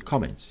 Respond to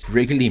comments.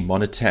 Regularly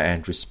monitor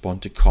and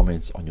respond to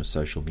comments on your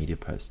social media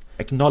posts.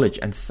 Acknowledge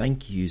and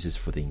thank users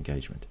for the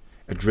engagement.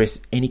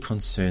 Address any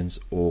concerns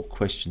or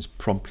questions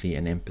promptly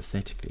and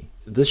empathetically.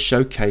 This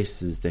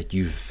showcases that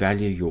you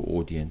value your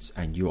audience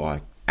and you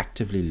are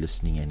actively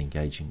listening and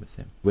engaging with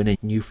them. When a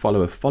new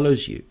follower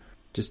follows you,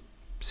 just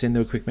send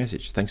them a quick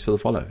message. Thanks for the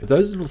follow.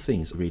 Those little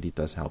things really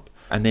does help.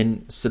 And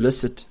then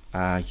solicit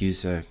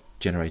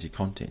user-generated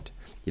content.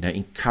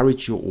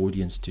 Encourage your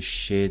audience to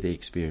share their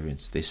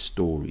experience, their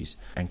stories,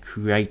 and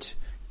create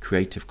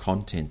creative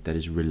content that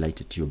is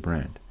related to your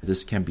brand.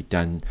 This can be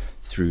done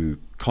through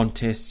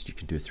contests. You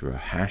can do it through a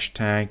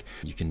hashtag.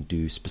 You can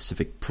do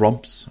specific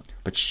prompts.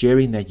 But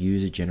sharing that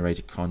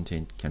user-generated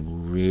content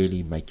can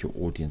really make your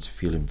audience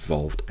feel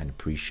involved and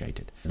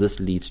appreciated. This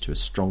leads to a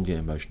stronger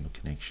emotional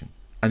connection.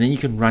 And then you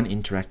can run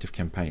interactive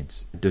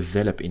campaigns,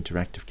 develop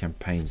interactive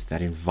campaigns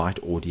that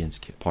invite audience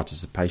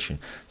participation,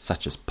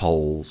 such as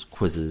polls,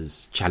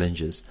 quizzes,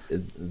 challenges.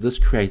 This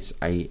creates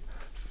a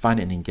fun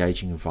and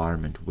engaging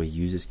environment where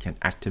users can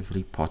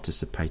actively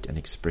participate and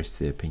express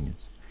their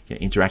opinions.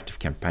 Interactive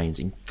campaigns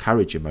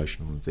encourage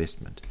emotional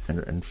investment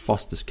and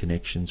fosters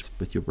connections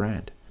with your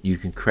brand. You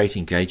can create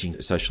engaging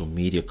social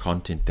media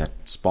content that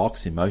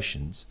sparks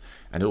emotions,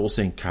 and it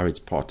also encourages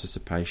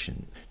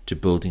participation to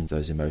building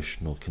those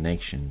emotional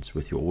connections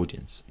with your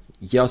audience.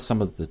 Here are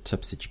some of the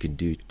tips that you can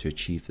do to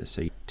achieve this.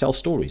 So tell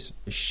stories.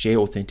 Share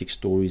authentic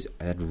stories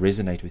that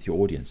resonate with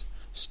your audience.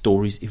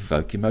 Stories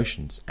evoke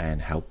emotions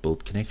and help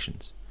build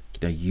connections.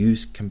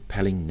 Use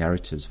compelling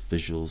narratives,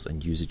 visuals,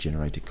 and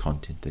user-generated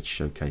content that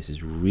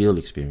showcases real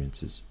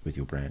experiences with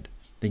your brand.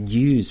 Then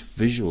use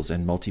visuals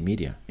and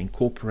multimedia.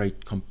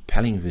 Incorporate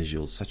compelling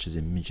visuals such as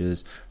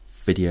images,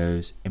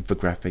 videos,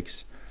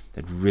 infographics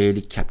that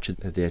really capture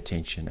their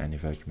attention and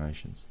evoke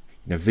emotions.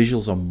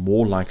 Visuals are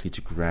more likely to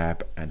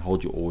grab and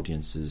hold your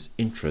audience's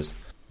interest,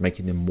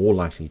 making them more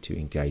likely to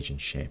engage and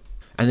share.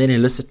 And then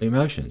elicit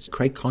emotions.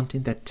 Create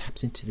content that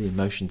taps into the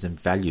emotions and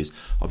values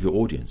of your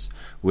audience,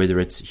 whether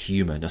it's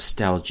humor,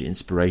 nostalgia,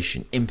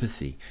 inspiration,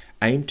 empathy.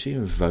 Aim to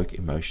invoke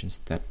emotions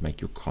that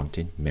make your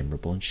content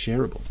memorable and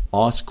shareable.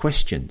 Ask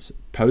questions.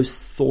 Post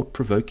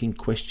thought-provoking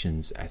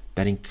questions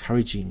that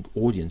encourage your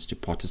audience to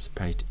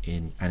participate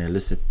in and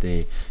elicit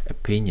their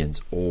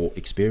opinions or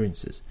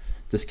experiences.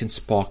 This can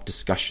spark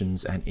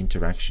discussions and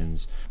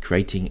interactions,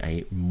 creating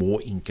a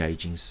more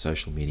engaging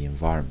social media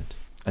environment.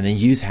 And then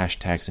use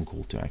hashtags and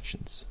call to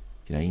actions.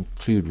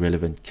 Include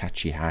relevant,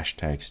 catchy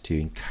hashtags to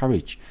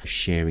encourage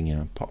sharing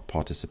and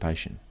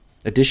participation.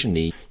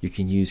 Additionally, you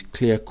can use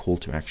clear call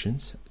to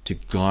actions to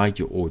guide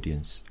your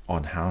audience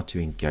on how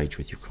to engage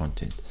with your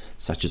content,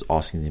 such as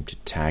asking them to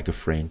tag a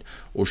friend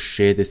or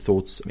share their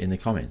thoughts in the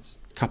comments.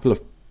 A couple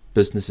of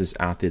businesses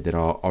out there that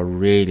are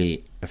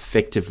really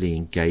effectively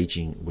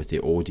engaging with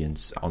their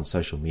audience on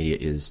social media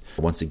is,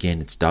 once again,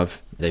 it's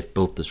Dove. They've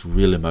built this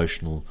real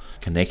emotional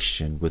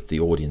connection with the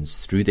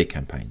audience through their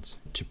campaigns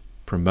to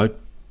promote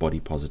body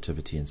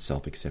positivity and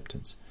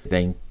self-acceptance.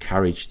 They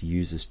encourage the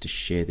users to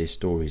share their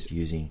stories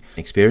using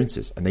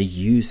experiences, and they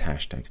use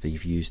hashtags.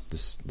 They've used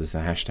the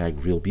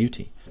hashtag Real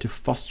Beauty to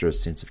foster a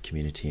sense of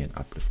community and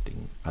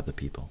uplifting other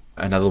people.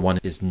 Another one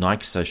is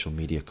Nike social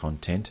media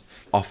content.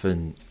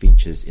 Often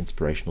features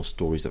inspirational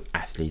stories of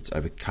athletes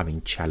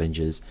overcoming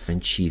challenges and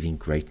achieving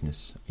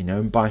greatness.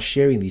 And by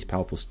sharing these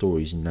powerful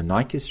stories,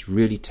 Nike is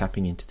really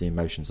tapping into the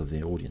emotions of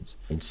their audience,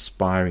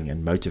 inspiring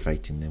and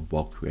motivating them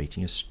while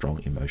creating a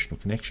strong emotional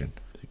connection.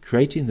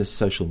 Creating this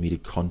social media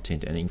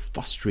content and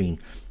fostering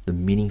the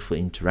meaningful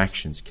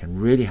interactions can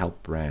really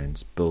help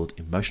brands build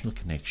emotional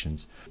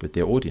connections with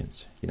their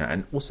audience.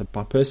 And also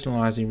by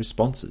personalizing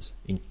responses,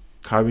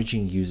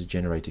 encouraging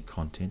user-generated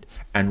content,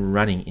 and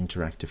running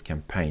interactive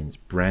campaigns,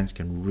 brands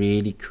can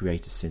really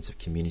create a sense of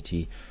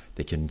community.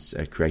 They can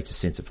create a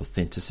sense of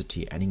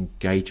authenticity and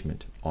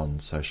engagement on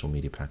social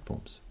media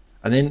platforms.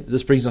 And then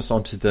this brings us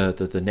on to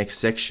the next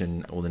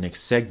section or the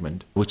next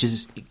segment, which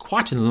is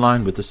quite in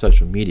line with the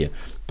social media.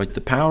 But the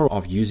power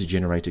of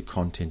user-generated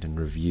content and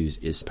reviews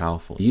is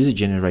powerful.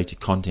 User-generated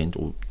content,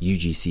 or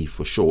UGC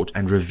for short,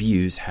 and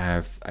reviews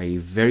have a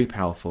very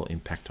powerful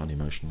impact on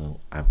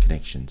emotional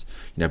connections,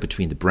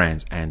 between the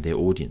brands and their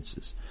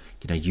audiences.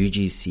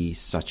 UGC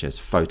such as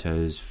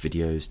photos,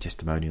 videos,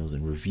 testimonials,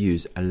 and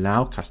reviews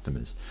allow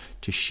customers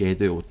to share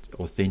their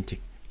authentic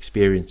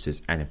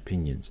experiences and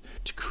opinions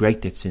to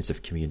create that sense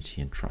of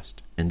community and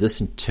trust. And this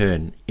in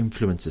turn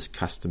influences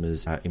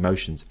customers'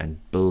 emotions and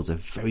builds a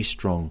very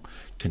strong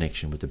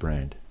connection with the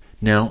brand.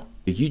 Now,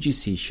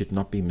 UGC should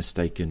not be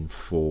mistaken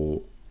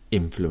for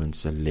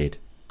influencer-led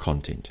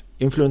content.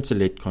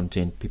 Influencer-led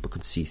content, people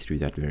can see through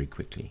that very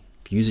quickly.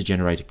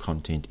 User-generated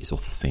content is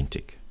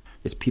authentic.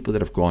 It's people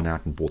that have gone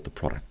out and bought the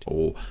product,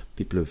 or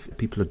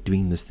people are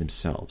doing this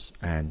themselves,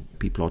 and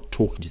people are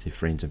talking to their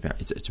friends about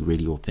it. It's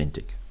really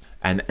authentic.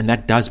 And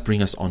that does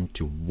bring us on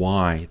to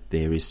why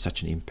there is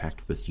such an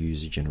impact with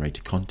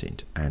user-generated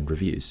content and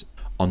reviews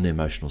on the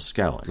emotional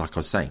scale. Like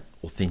I was saying,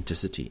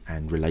 authenticity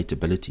and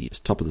relatability is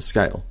top of the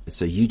scale.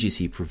 So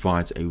UGC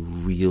provides a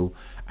real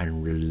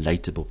and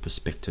relatable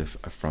perspective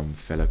from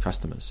fellow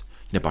customers.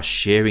 By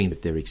sharing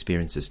their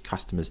experiences,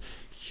 customers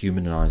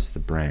humanize the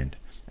brand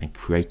and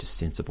create a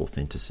sense of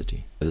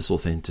authenticity. This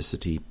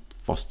authenticity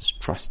fosters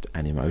trust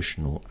and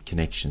emotional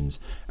connections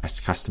as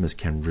customers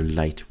can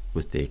relate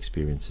with their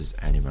experiences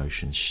and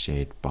emotions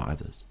shared by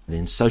others. And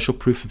then social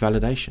proof and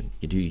validation.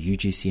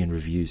 UGC and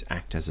reviews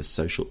act as a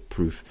social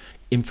proof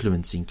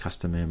influencing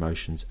customer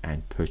emotions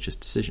and purchase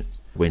decisions.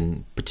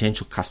 When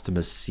potential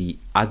customers see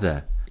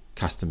other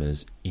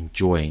customers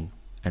enjoying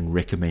and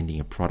recommending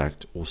a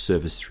product or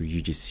service through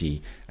UGC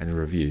and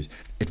reviews,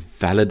 it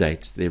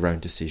validates their own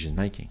decision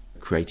making,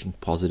 creating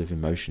positive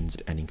emotions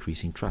and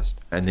increasing trust.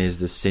 And there's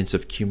this sense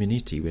of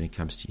community when it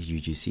comes to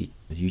UGC.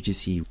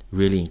 UGC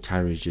really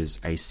encourages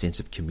a sense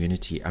of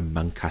community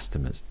among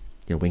customers.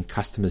 When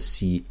customers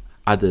see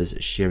others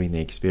sharing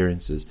their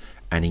experiences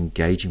and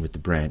engaging with the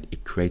brand,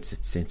 it creates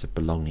that sense of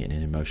belonging and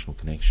an emotional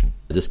connection.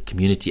 This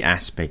community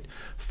aspect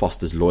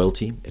fosters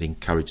loyalty. It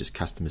encourages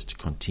customers to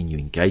continue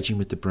engaging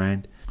with the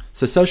brand.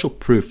 So social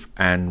proof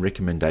and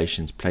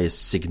recommendations play a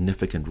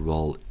significant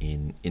role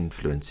in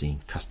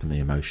influencing customer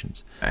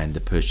emotions and the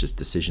purchase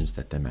decisions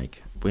that they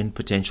make. When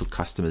potential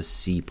customers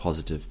see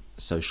positive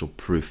social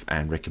proof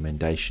and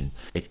recommendation,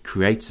 it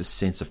creates a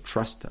sense of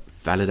trust,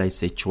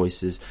 validates their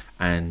choices,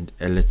 and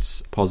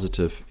elicits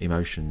positive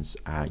emotions,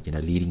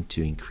 leading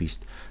to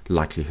increased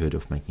likelihood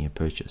of making a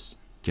purchase.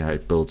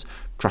 It builds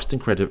trust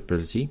and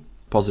credibility.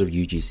 Positive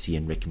UGC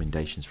and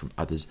recommendations from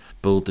others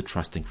build the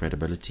trust and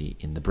credibility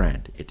in the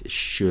brand. It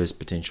assures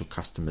potential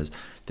customers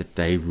that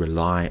they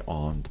rely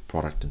on the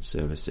product and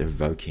service,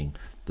 evoking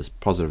this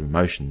positive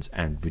emotions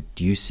and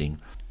reducing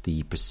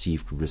the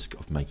perceived risk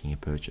of making a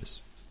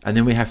purchase. And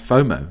then we have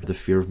FOMO, the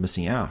fear of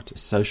missing out.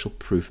 Social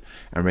proof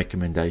and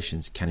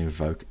recommendations can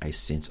evoke a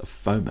sense of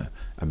FOMO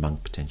among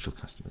potential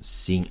customers.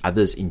 Seeing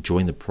others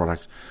enjoying the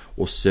product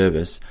or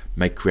service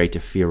may create a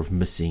fear of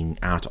missing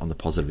out on the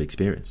positive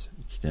experience.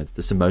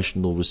 This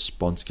emotional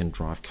response can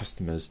drive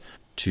customers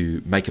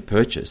to make a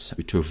purchase,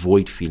 to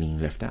avoid feeling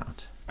left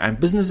out. And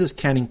businesses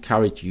can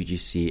encourage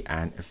UGC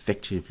and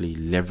effectively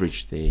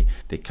leverage their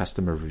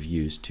customer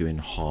reviews to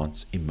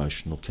enhance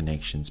emotional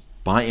connections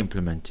by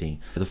implementing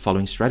the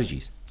following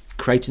strategies.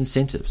 Create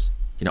incentives.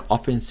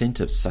 Offer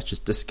incentives such as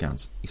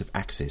discounts, of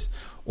access,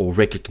 or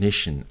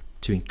recognition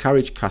to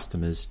encourage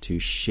customers to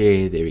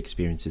share their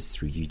experiences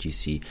through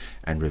UGC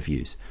and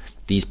reviews.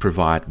 These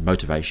provide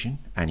motivation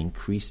and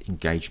increase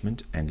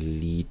engagement and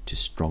lead to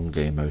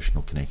stronger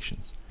emotional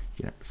connections.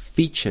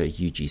 Feature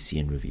UGC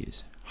and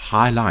reviews.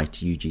 Highlight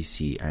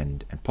UGC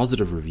and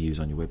positive reviews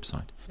on your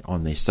website,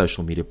 on their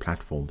social media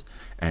platforms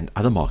and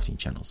other marketing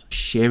channels.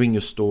 Sharing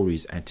your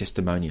stories and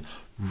testimonial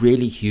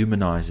really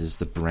humanizes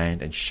the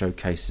brand and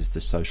showcases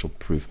the social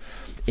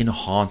proof,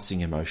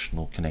 enhancing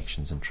emotional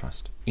connections and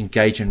trust.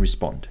 Engage and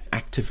respond.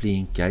 Actively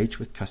engage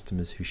with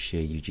customers who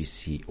share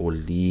UGC or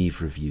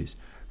leave reviews.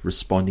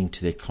 Responding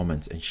to their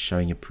comments and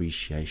showing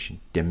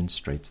appreciation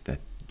demonstrates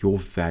you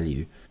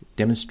value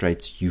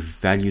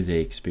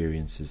their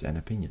experiences and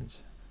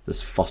opinions.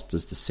 This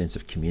fosters the sense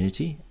of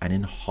community and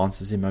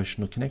enhances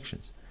emotional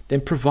connections.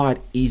 Then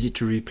provide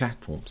easy-to-read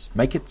platforms.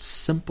 Make it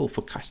simple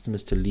for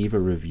customers to leave a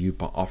review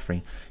by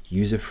offering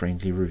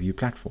user-friendly review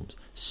platforms.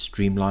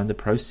 Streamline the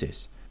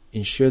process.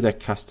 Ensure that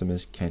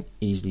customers can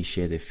easily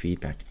share their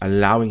feedback,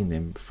 allowing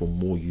them for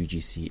more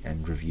UGC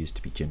and reviews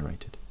to be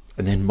generated.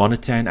 And then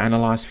monitor and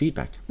analyze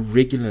feedback.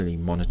 Regularly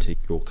monitor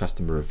your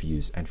customer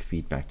reviews and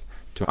feedback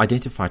to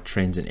identify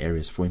trends and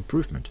areas for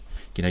improvement.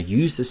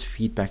 Use this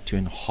feedback to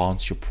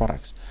enhance your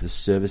products, the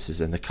services,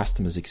 and the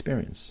customer's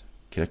experience.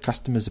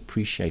 Customers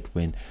appreciate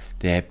when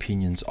their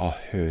opinions are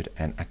heard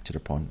and acted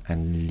upon,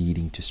 and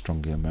leading to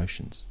stronger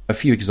emotions. A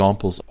few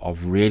examples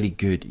of really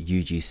good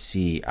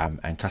UGC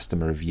and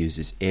customer reviews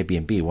is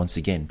Airbnb. Once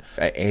again,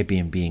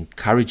 Airbnb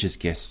encourages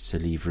guests to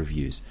leave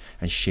reviews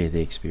and share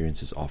their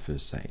experiences after a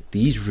stay.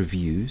 These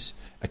reviews,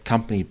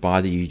 accompanied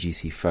by the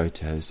UGC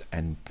photos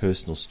and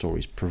personal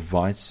stories,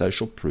 provide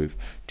social proof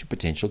to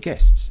potential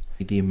guests.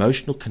 The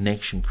emotional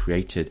connection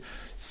created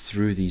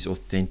through these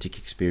authentic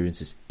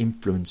experiences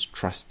influence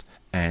trust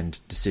and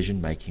decision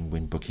making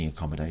when booking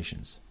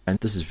accommodations. And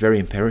this is very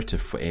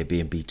imperative for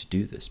Airbnb to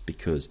do this,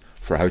 because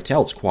for a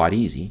hotel it's quite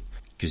easy,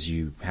 because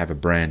you have a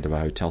brand of a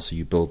hotel, so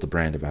you build the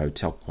brand of a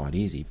hotel quite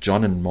easy.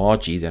 John and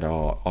Margie that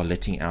are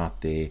letting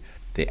out their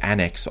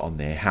annex on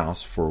their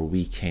house for a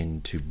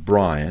weekend to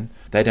Brian,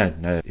 they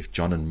don't know if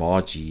John and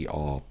Margie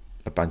are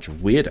a bunch of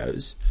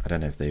weirdos. I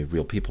don't know if they're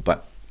real people, but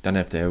I don't know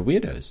if they're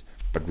weirdos.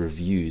 But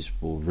reviews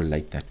will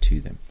relate that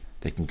to them.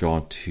 They can go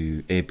on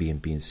to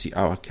Airbnb and see,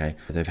 okay,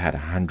 they've had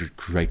 100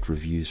 great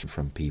reviews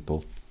from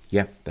people.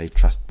 Yeah, they're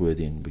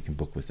trustworthy and we can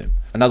book with them.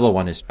 Another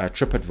one is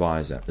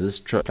TripAdvisor.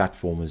 This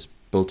platform is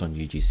built on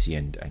UGC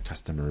and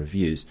customer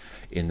reviews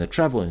in the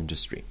travel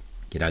industry.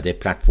 Their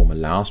platform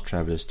allows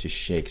travelers to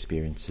share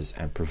experiences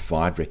and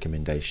provide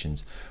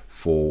recommendations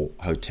for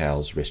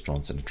hotels,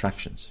 restaurants, and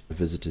attractions.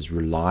 Visitors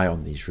rely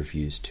on these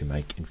reviews to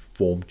make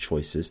informed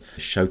choices,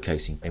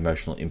 showcasing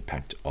emotional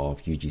impact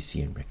of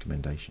UGC and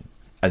recommendation.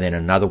 And then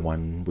another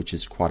one, which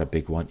is quite a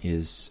big one,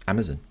 is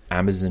Amazon.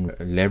 Amazon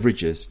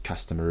leverages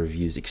customer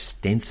reviews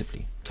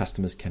extensively.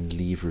 Customers can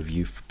leave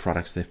review for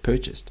products they've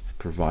purchased,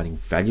 providing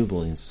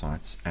valuable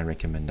insights and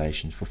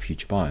recommendations for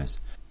future buyers.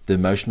 The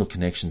emotional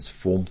connections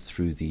formed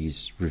through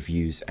these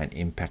reviews and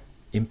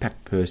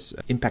impact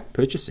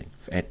purchasing.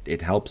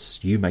 It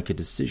helps you make a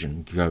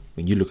decision.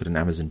 When you look at an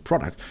Amazon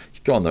product, you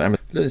go on the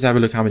Amazon, let's have a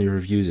look how many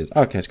reviews it is.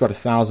 Okay, it's got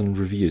 1,000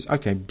 reviews.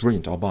 Okay,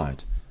 brilliant, I'll buy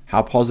it.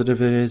 How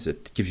positive it is,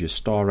 it gives you a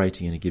star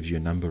rating and it gives you a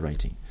number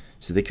rating.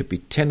 So there could be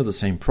 10 of the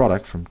same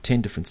product from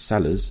 10 different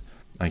sellers,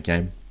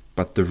 okay,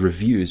 but the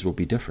reviews will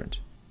be different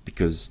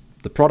because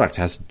the product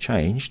hasn't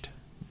changed.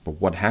 But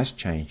what has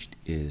changed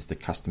is the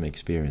customer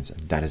experience,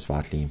 and that is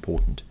vitally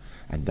important.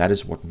 And that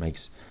is what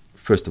makes,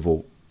 first of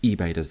all,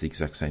 eBay does the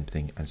exact same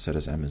thing, and so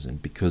does Amazon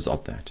because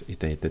of that.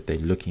 They're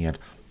looking at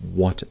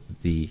what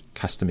the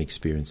customer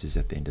experience is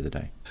at the end of the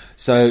day.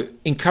 So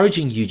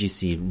encouraging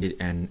UGC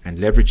and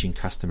leveraging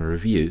customer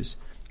reviews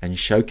and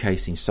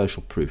showcasing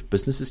social proof,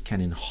 businesses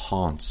can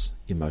enhance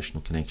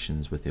emotional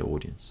connections with their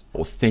audience.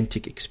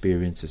 Authentic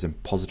experiences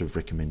and positive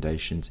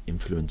recommendations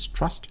influence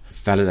trust,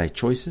 validate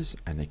choices,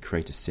 and they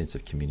create a sense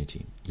of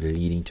community,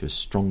 leading to a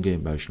stronger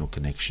emotional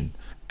connection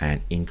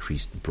and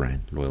increased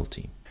brand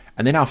loyalty.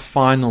 And then our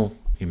final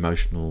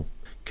emotional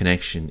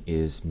connection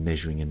is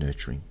measuring and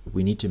nurturing.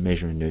 We need to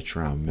measure and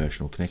nurture our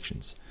emotional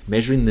connections.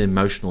 Measuring the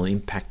emotional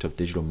impact of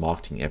digital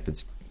marketing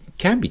efforts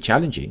can be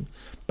challenging,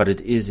 but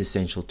it is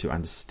essential to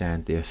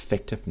understand the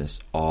effectiveness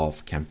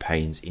of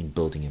campaigns in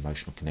building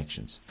emotional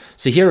connections.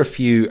 So here are a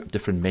few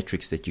different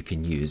metrics that you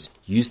can use.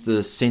 Use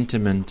the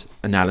sentiment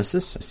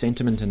analysis.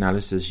 Sentiment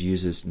analysis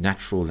uses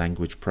natural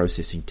language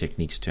processing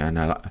techniques to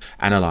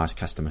analyze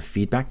customer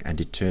feedback and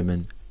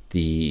determine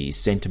the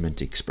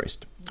sentiment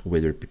expressed,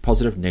 whether it be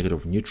positive,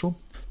 negative, or neutral.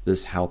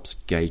 This helps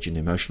gauge an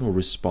emotional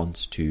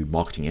response to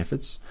marketing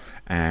efforts,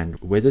 and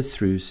whether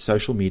through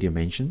social media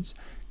mentions,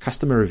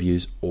 customer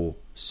reviews, or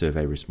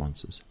survey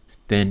responses.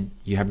 Then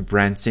you have a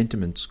brand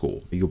sentiment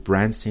score. Your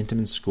brand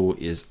sentiment score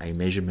is a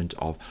measurement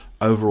of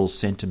overall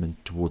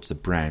sentiment towards the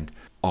brand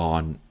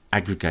on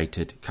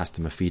aggregated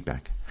customer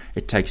feedback.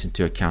 It takes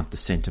into account the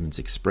sentiments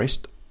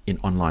expressed in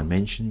online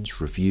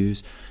mentions,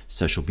 reviews,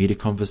 social media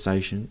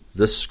conversation.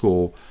 This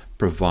score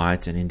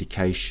provides an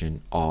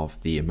indication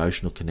of the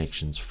emotional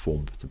connections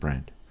formed with the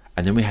brand.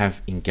 And then we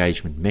have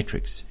engagement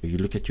metrics. If you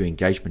look at your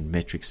engagement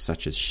metrics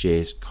such as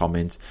shares,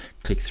 comments,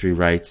 click-through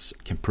rates,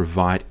 can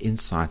provide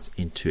insights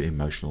into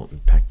emotional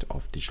impact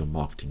of digital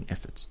marketing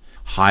efforts.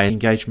 Higher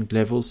engagement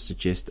levels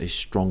suggest a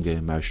stronger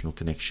emotional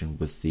connection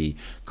with the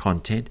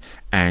content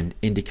and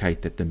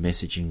indicate that the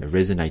messaging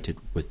resonated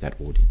with that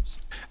audience.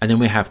 And then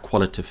we have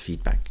qualitative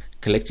feedback.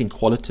 Collecting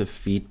qualitative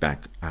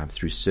feedback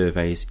through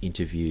surveys,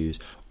 interviews,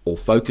 or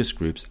focus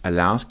groups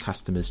allows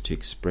customers to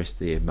express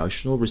their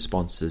emotional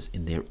responses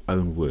in their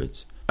own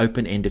words.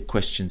 Open-ended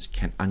questions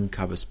can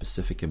uncover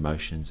specific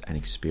emotions and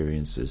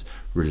experiences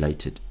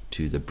related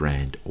to the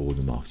brand or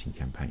the marketing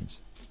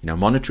campaigns.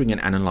 Monitoring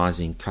and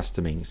analyzing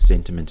customer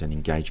sentiment and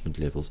engagement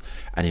levels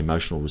and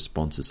emotional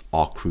responses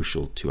are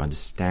crucial to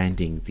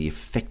understanding the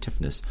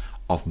effectiveness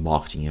of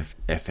marketing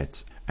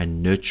efforts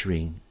and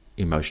nurturing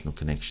emotional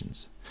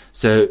connections.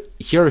 So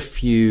here are a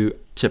few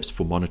tips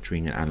for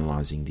monitoring and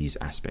analyzing these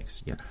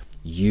aspects.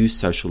 Use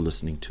social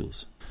listening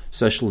tools.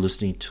 Social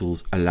listening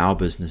tools allow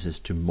businesses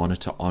to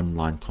monitor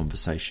online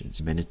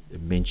conversations,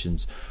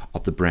 mentions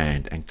of the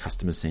brand and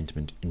customer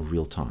sentiment in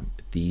real time.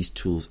 These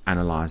tools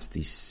analyze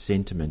the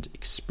sentiment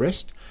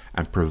expressed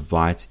and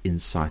provides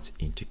insights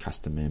into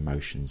customer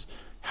emotions,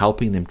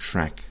 helping them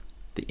track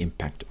the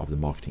impact of the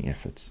marketing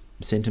efforts.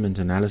 Sentiment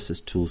analysis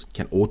tools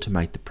can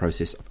automate the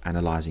process of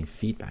analyzing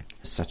feedback,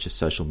 such as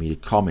social media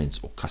comments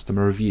or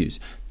customer reviews.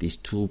 These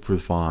tools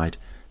provide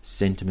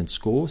sentiment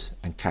scores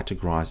and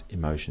categorize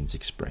emotions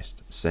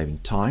expressed, saving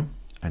time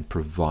and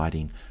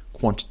providing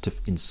quantitative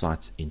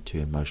insights into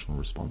emotional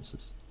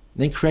responses.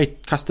 Then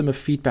create customer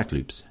feedback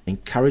loops.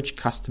 Encourage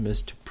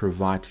customers to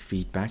provide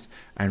feedback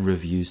and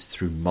reviews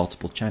through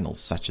multiple channels,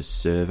 such as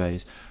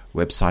surveys,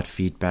 website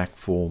feedback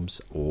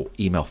forms, or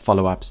email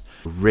follow-ups.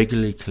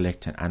 Regularly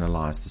collect and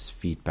analyze this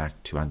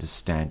feedback to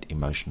understand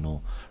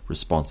emotional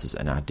responses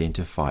and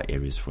identify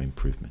areas for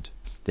improvement.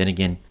 Then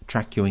again,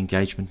 track your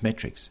engagement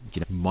metrics.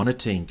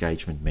 Monitor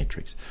engagement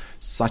metrics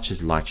such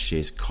as likes,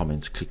 shares,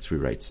 comments, click-through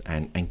rates,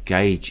 and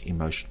gauge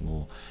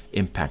emotional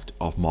impact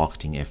of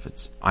marketing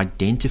efforts.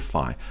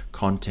 Identify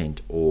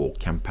content or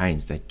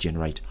campaigns that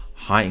generate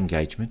high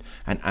engagement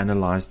and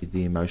analyze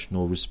the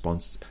emotional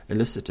response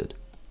elicited.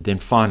 Then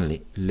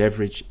finally,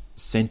 leverage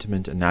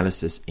sentiment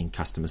analysis in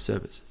customer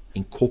service.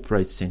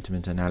 Incorporate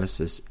sentiment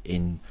analysis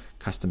in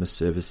customer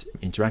service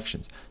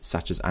interactions,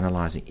 such as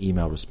analyzing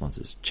email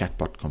responses,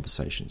 chatbot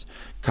conversations,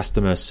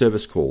 customer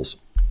service calls.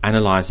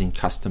 Analyzing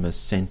customer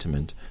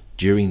sentiment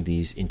during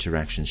these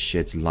interactions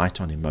sheds light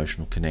on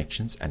emotional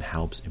connections and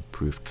helps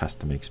improve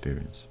customer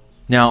experience.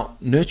 Now,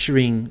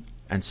 nurturing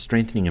and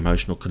strengthening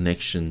emotional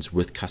connections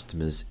with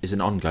customers is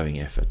an ongoing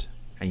effort.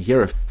 And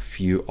here are a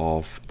few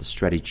of the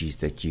strategies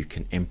that you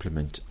can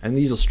implement. And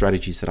these are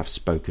strategies that I've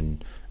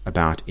spoken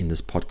about in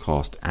this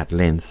podcast at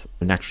length.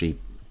 Naturally,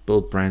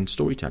 build brand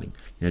storytelling.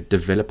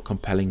 Develop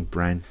compelling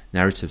brand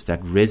narratives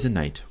that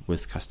resonate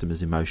with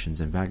customers'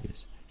 emotions and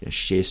values.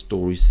 Share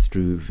stories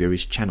through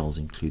various channels,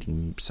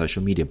 including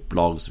social media,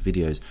 blogs,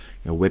 videos,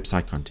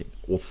 website content.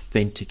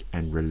 Authentic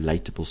and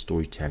relatable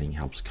storytelling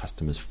helps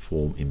customers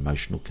form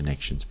emotional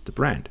connections with the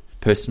brand.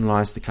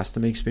 Personalize the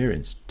customer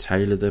experience.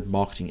 Tailor the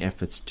marketing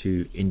efforts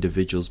to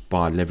individuals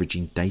by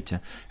leveraging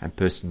data and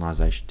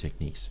personalization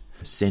techniques.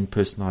 Send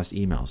personalized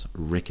emails,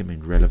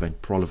 recommend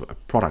relevant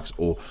products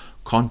or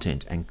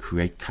content, and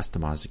create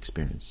customized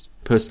experience.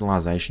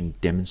 Personalization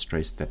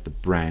demonstrates that the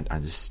brand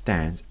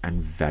understands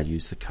and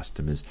values the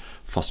customers,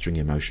 fostering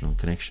emotional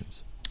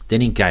connections.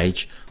 Then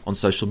engage on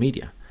social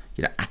media.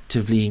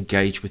 Actively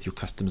engage with your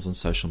customers on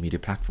social media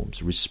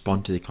platforms,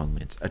 respond to their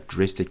comments,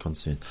 address their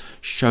concerns,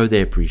 show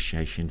their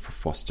appreciation for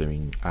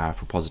fostering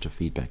for positive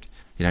feedback.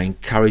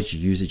 Encourage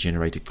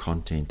user-generated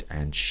content,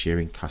 and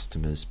sharing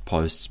customers'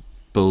 posts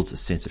builds a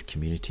sense of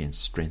community and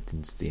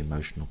strengthens the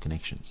emotional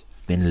connections.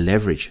 Then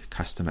leverage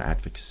customer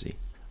advocacy.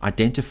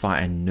 Identify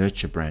and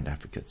nurture brand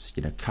advocates,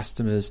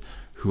 customers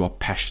who are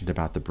passionate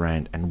about the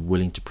brand and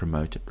willing to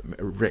promote it.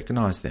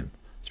 Recognize them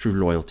through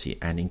loyalty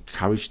and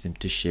encourage them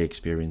to share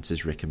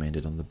experiences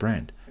recommended on the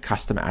brand.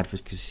 Customer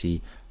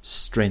advocacy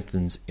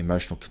strengthens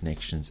emotional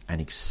connections and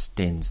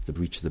extends the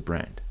reach of the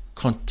brand.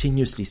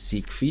 Continuously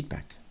seek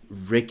feedback.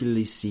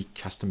 Regularly seek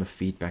customer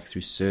feedback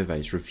through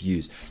surveys,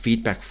 reviews,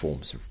 feedback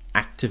forms.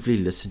 Actively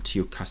listen to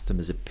your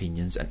customers'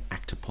 opinions and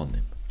act upon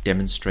them,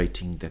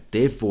 demonstrating that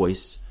their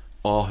voice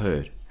are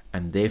heard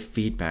and their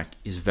feedback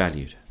is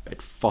valued.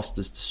 It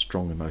fosters the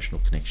strong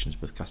emotional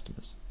connections with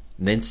customers.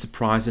 And then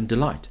surprise and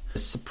delight.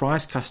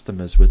 Surprise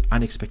customers with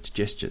unexpected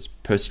gestures,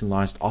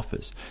 personalized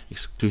offers,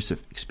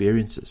 exclusive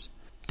experiences.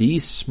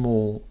 These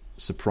small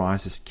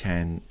surprises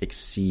can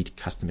exceed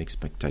customer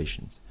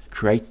expectations,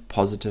 create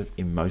positive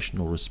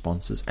emotional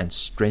responses, and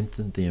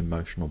strengthen the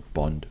emotional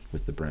bond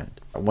with the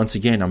brand. Once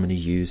again, I'm going to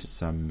use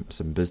some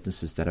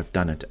businesses that have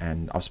done it,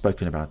 and I've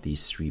spoken about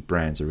these 3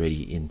 brands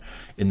already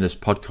in this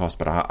podcast,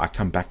 but I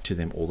come back to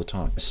them all the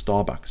time.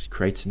 Starbucks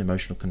creates an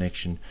emotional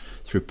connection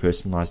through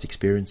personalized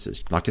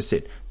experiences. Like I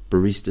said,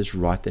 baristas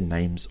write their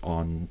names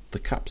on the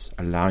cups,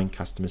 allowing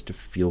customers to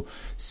feel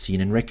seen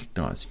and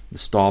recognized. The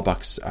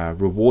Starbucks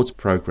rewards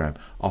program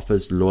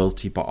offers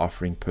loyalty by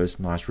offering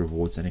personalized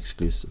rewards and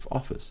exclusive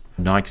offers.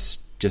 Nike's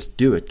Just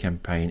Do It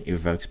campaign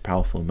evokes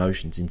powerful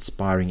emotions,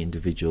 inspiring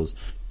individuals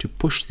to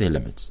push their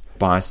limits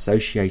by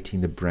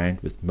associating the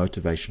brand with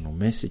motivational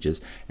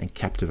messages and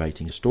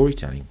captivating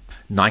storytelling.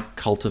 Nike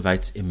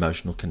cultivates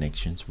emotional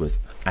connections with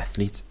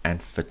athletes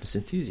and fitness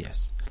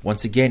enthusiasts.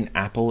 Once again,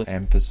 Apple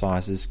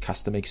emphasizes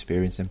customer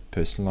experience and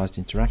personalized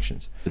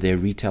interactions. Their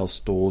retail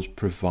stores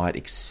provide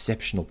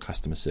exceptional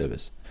customer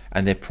service,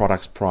 and their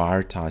products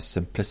prioritize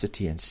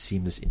simplicity and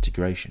seamless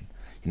integration.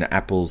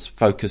 Apple's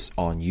focus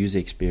on user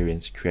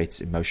experience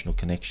creates emotional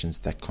connections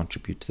that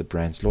contribute to the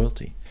brand's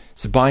loyalty.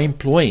 So by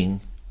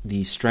employing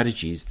these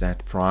strategies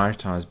that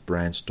prioritize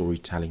brand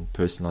storytelling,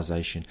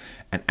 personalization,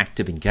 and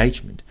active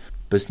engagement,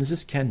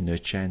 businesses can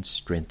nurture and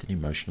strengthen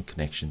emotional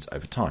connections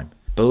over time.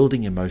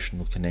 Building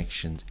emotional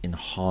connections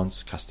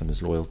enhance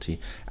customers' loyalty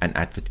and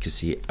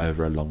advocacy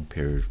over a long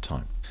period of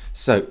time.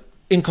 So,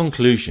 in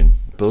conclusion,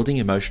 building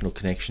emotional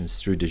connections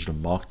through digital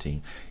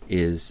marketing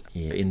is,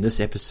 in this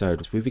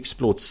episode, we've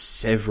explored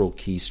several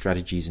key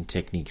strategies and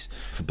techniques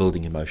for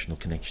building emotional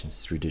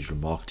connections through digital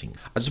marketing.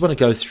 I just want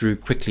to go through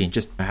quickly and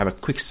just have a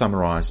quick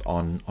summarize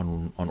on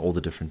all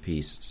the different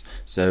pieces.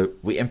 So,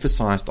 we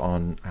emphasized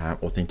on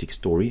authentic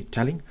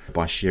storytelling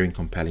by sharing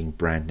compelling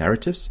brand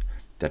narratives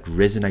that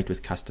resonate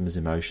with customers'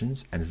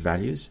 emotions and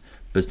values.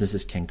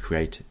 Businesses can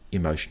create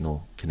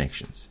emotional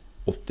connections.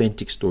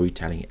 Authentic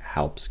storytelling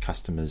helps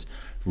customers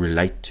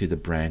relate to the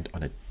brand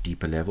on a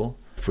deeper level.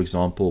 For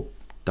example,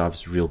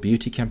 Dove's Real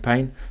Beauty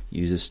campaign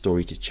uses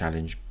story to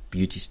challenge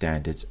beauty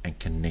standards and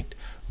connect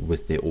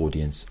with their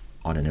audience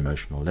on an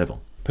emotional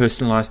level.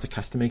 Personalize the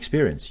customer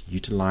experience.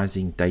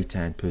 Utilizing data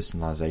and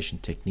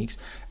personalization techniques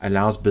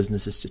allows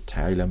businesses to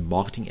tailor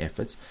marketing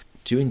efforts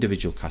to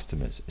individual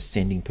customers,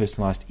 sending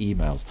personalized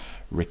emails,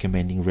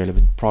 recommending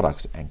relevant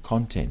products and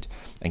content,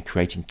 and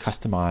creating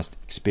customized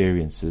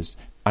experiences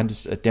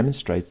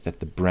demonstrates that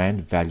the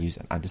brand values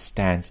and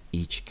understands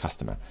each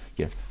customer.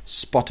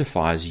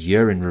 Spotify's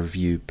year in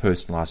review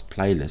personalized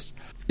playlist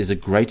is a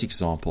great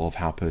example of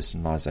how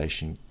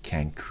personalization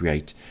can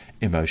create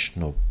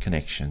emotional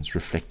connections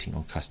reflecting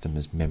on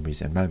customers'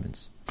 memories and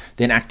moments.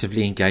 Then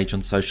actively engage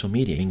on social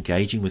media.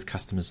 Engaging with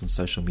customers on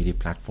social media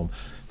platform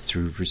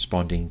through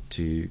responding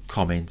to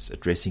comments,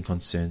 addressing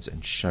concerns,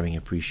 and showing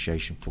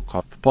appreciation for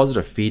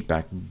positive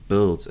feedback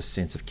builds a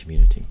sense of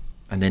community.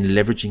 And then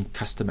leveraging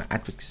customer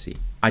advocacy.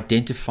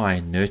 Identify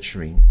and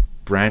nurturing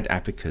brand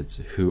advocates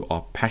who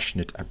are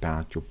passionate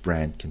about your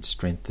brand can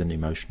strengthen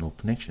emotional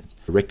connections.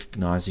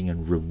 Recognizing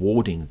and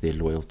rewarding their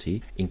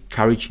loyalty,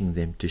 encouraging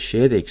them to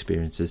share their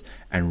experiences,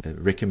 and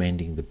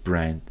recommending the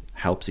brand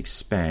helps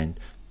expand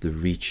the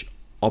reach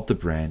of the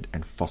brand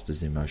and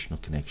fosters emotional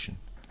connection.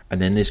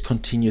 And then there's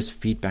continuous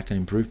feedback and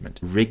improvement.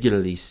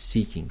 Regularly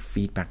seeking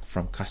feedback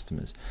from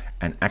customers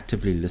and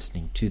actively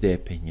listening to their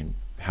opinion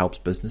helps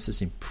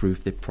businesses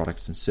improve their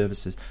products and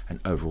services and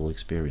overall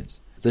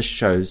experience. This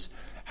shows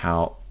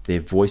how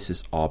their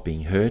voices are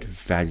being heard,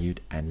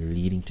 valued, and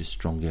leading to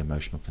stronger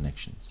emotional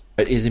connections.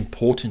 It is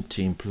important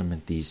to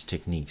implement these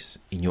techniques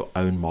in your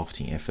own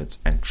marketing efforts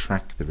and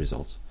track the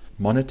results.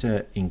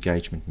 Monitor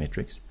engagement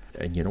metrics,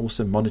 and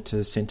also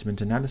monitor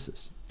sentiment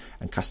analysis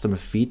and customer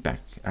feedback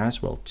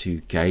as well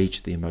to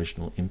gauge the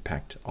emotional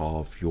impact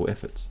of your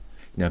efforts.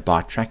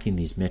 By tracking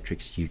these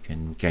metrics, you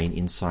can gain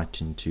insight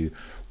into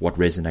what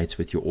resonates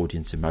with your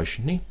audience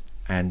emotionally,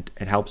 and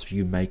it helps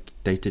you make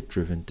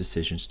data-driven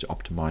decisions to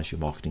optimize your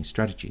marketing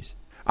strategies.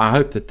 I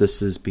hope that this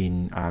has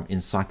been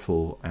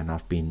insightful, and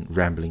I've been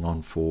rambling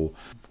on for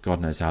God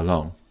knows how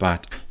long.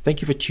 But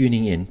thank you for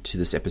tuning in to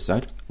this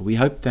episode. We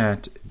hope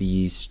that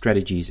these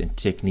strategies and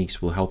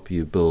techniques will help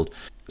you build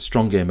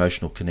stronger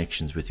emotional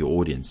connections with your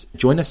audience.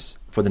 Join us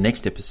for the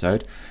next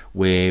episode,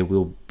 where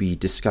we'll be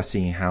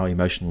discussing how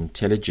emotional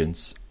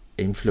intelligence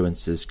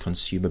influences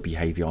consumer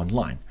behavior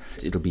online.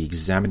 It'll be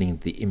examining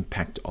the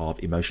impact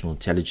of emotional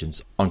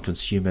intelligence on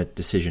consumer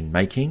decision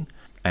making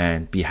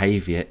and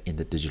behavior in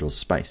the digital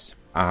space.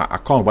 I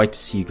can't wait to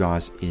see you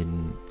guys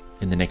in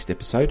the next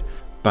episode.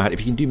 But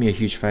if you can do me a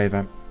huge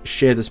favor,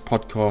 share this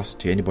podcast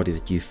to anybody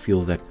that you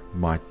feel that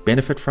might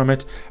benefit from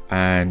it.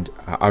 And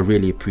I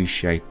really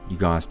appreciate you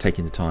guys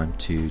taking the time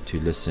to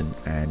listen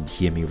and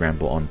hear me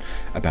ramble on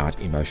about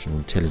emotional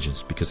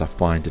intelligence, because I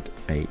find it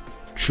a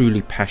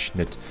truly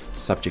passionate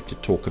subject to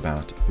talk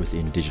about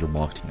within digital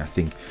marketing. I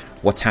think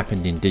what's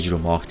happened in digital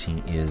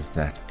marketing is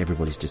that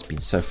everybody's just been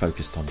so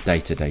focused on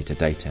data, and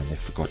they've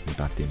forgotten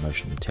about the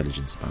emotional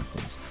intelligence about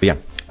things. But yeah,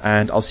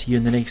 and I'll see you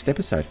in the next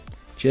episode.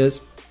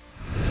 Cheers.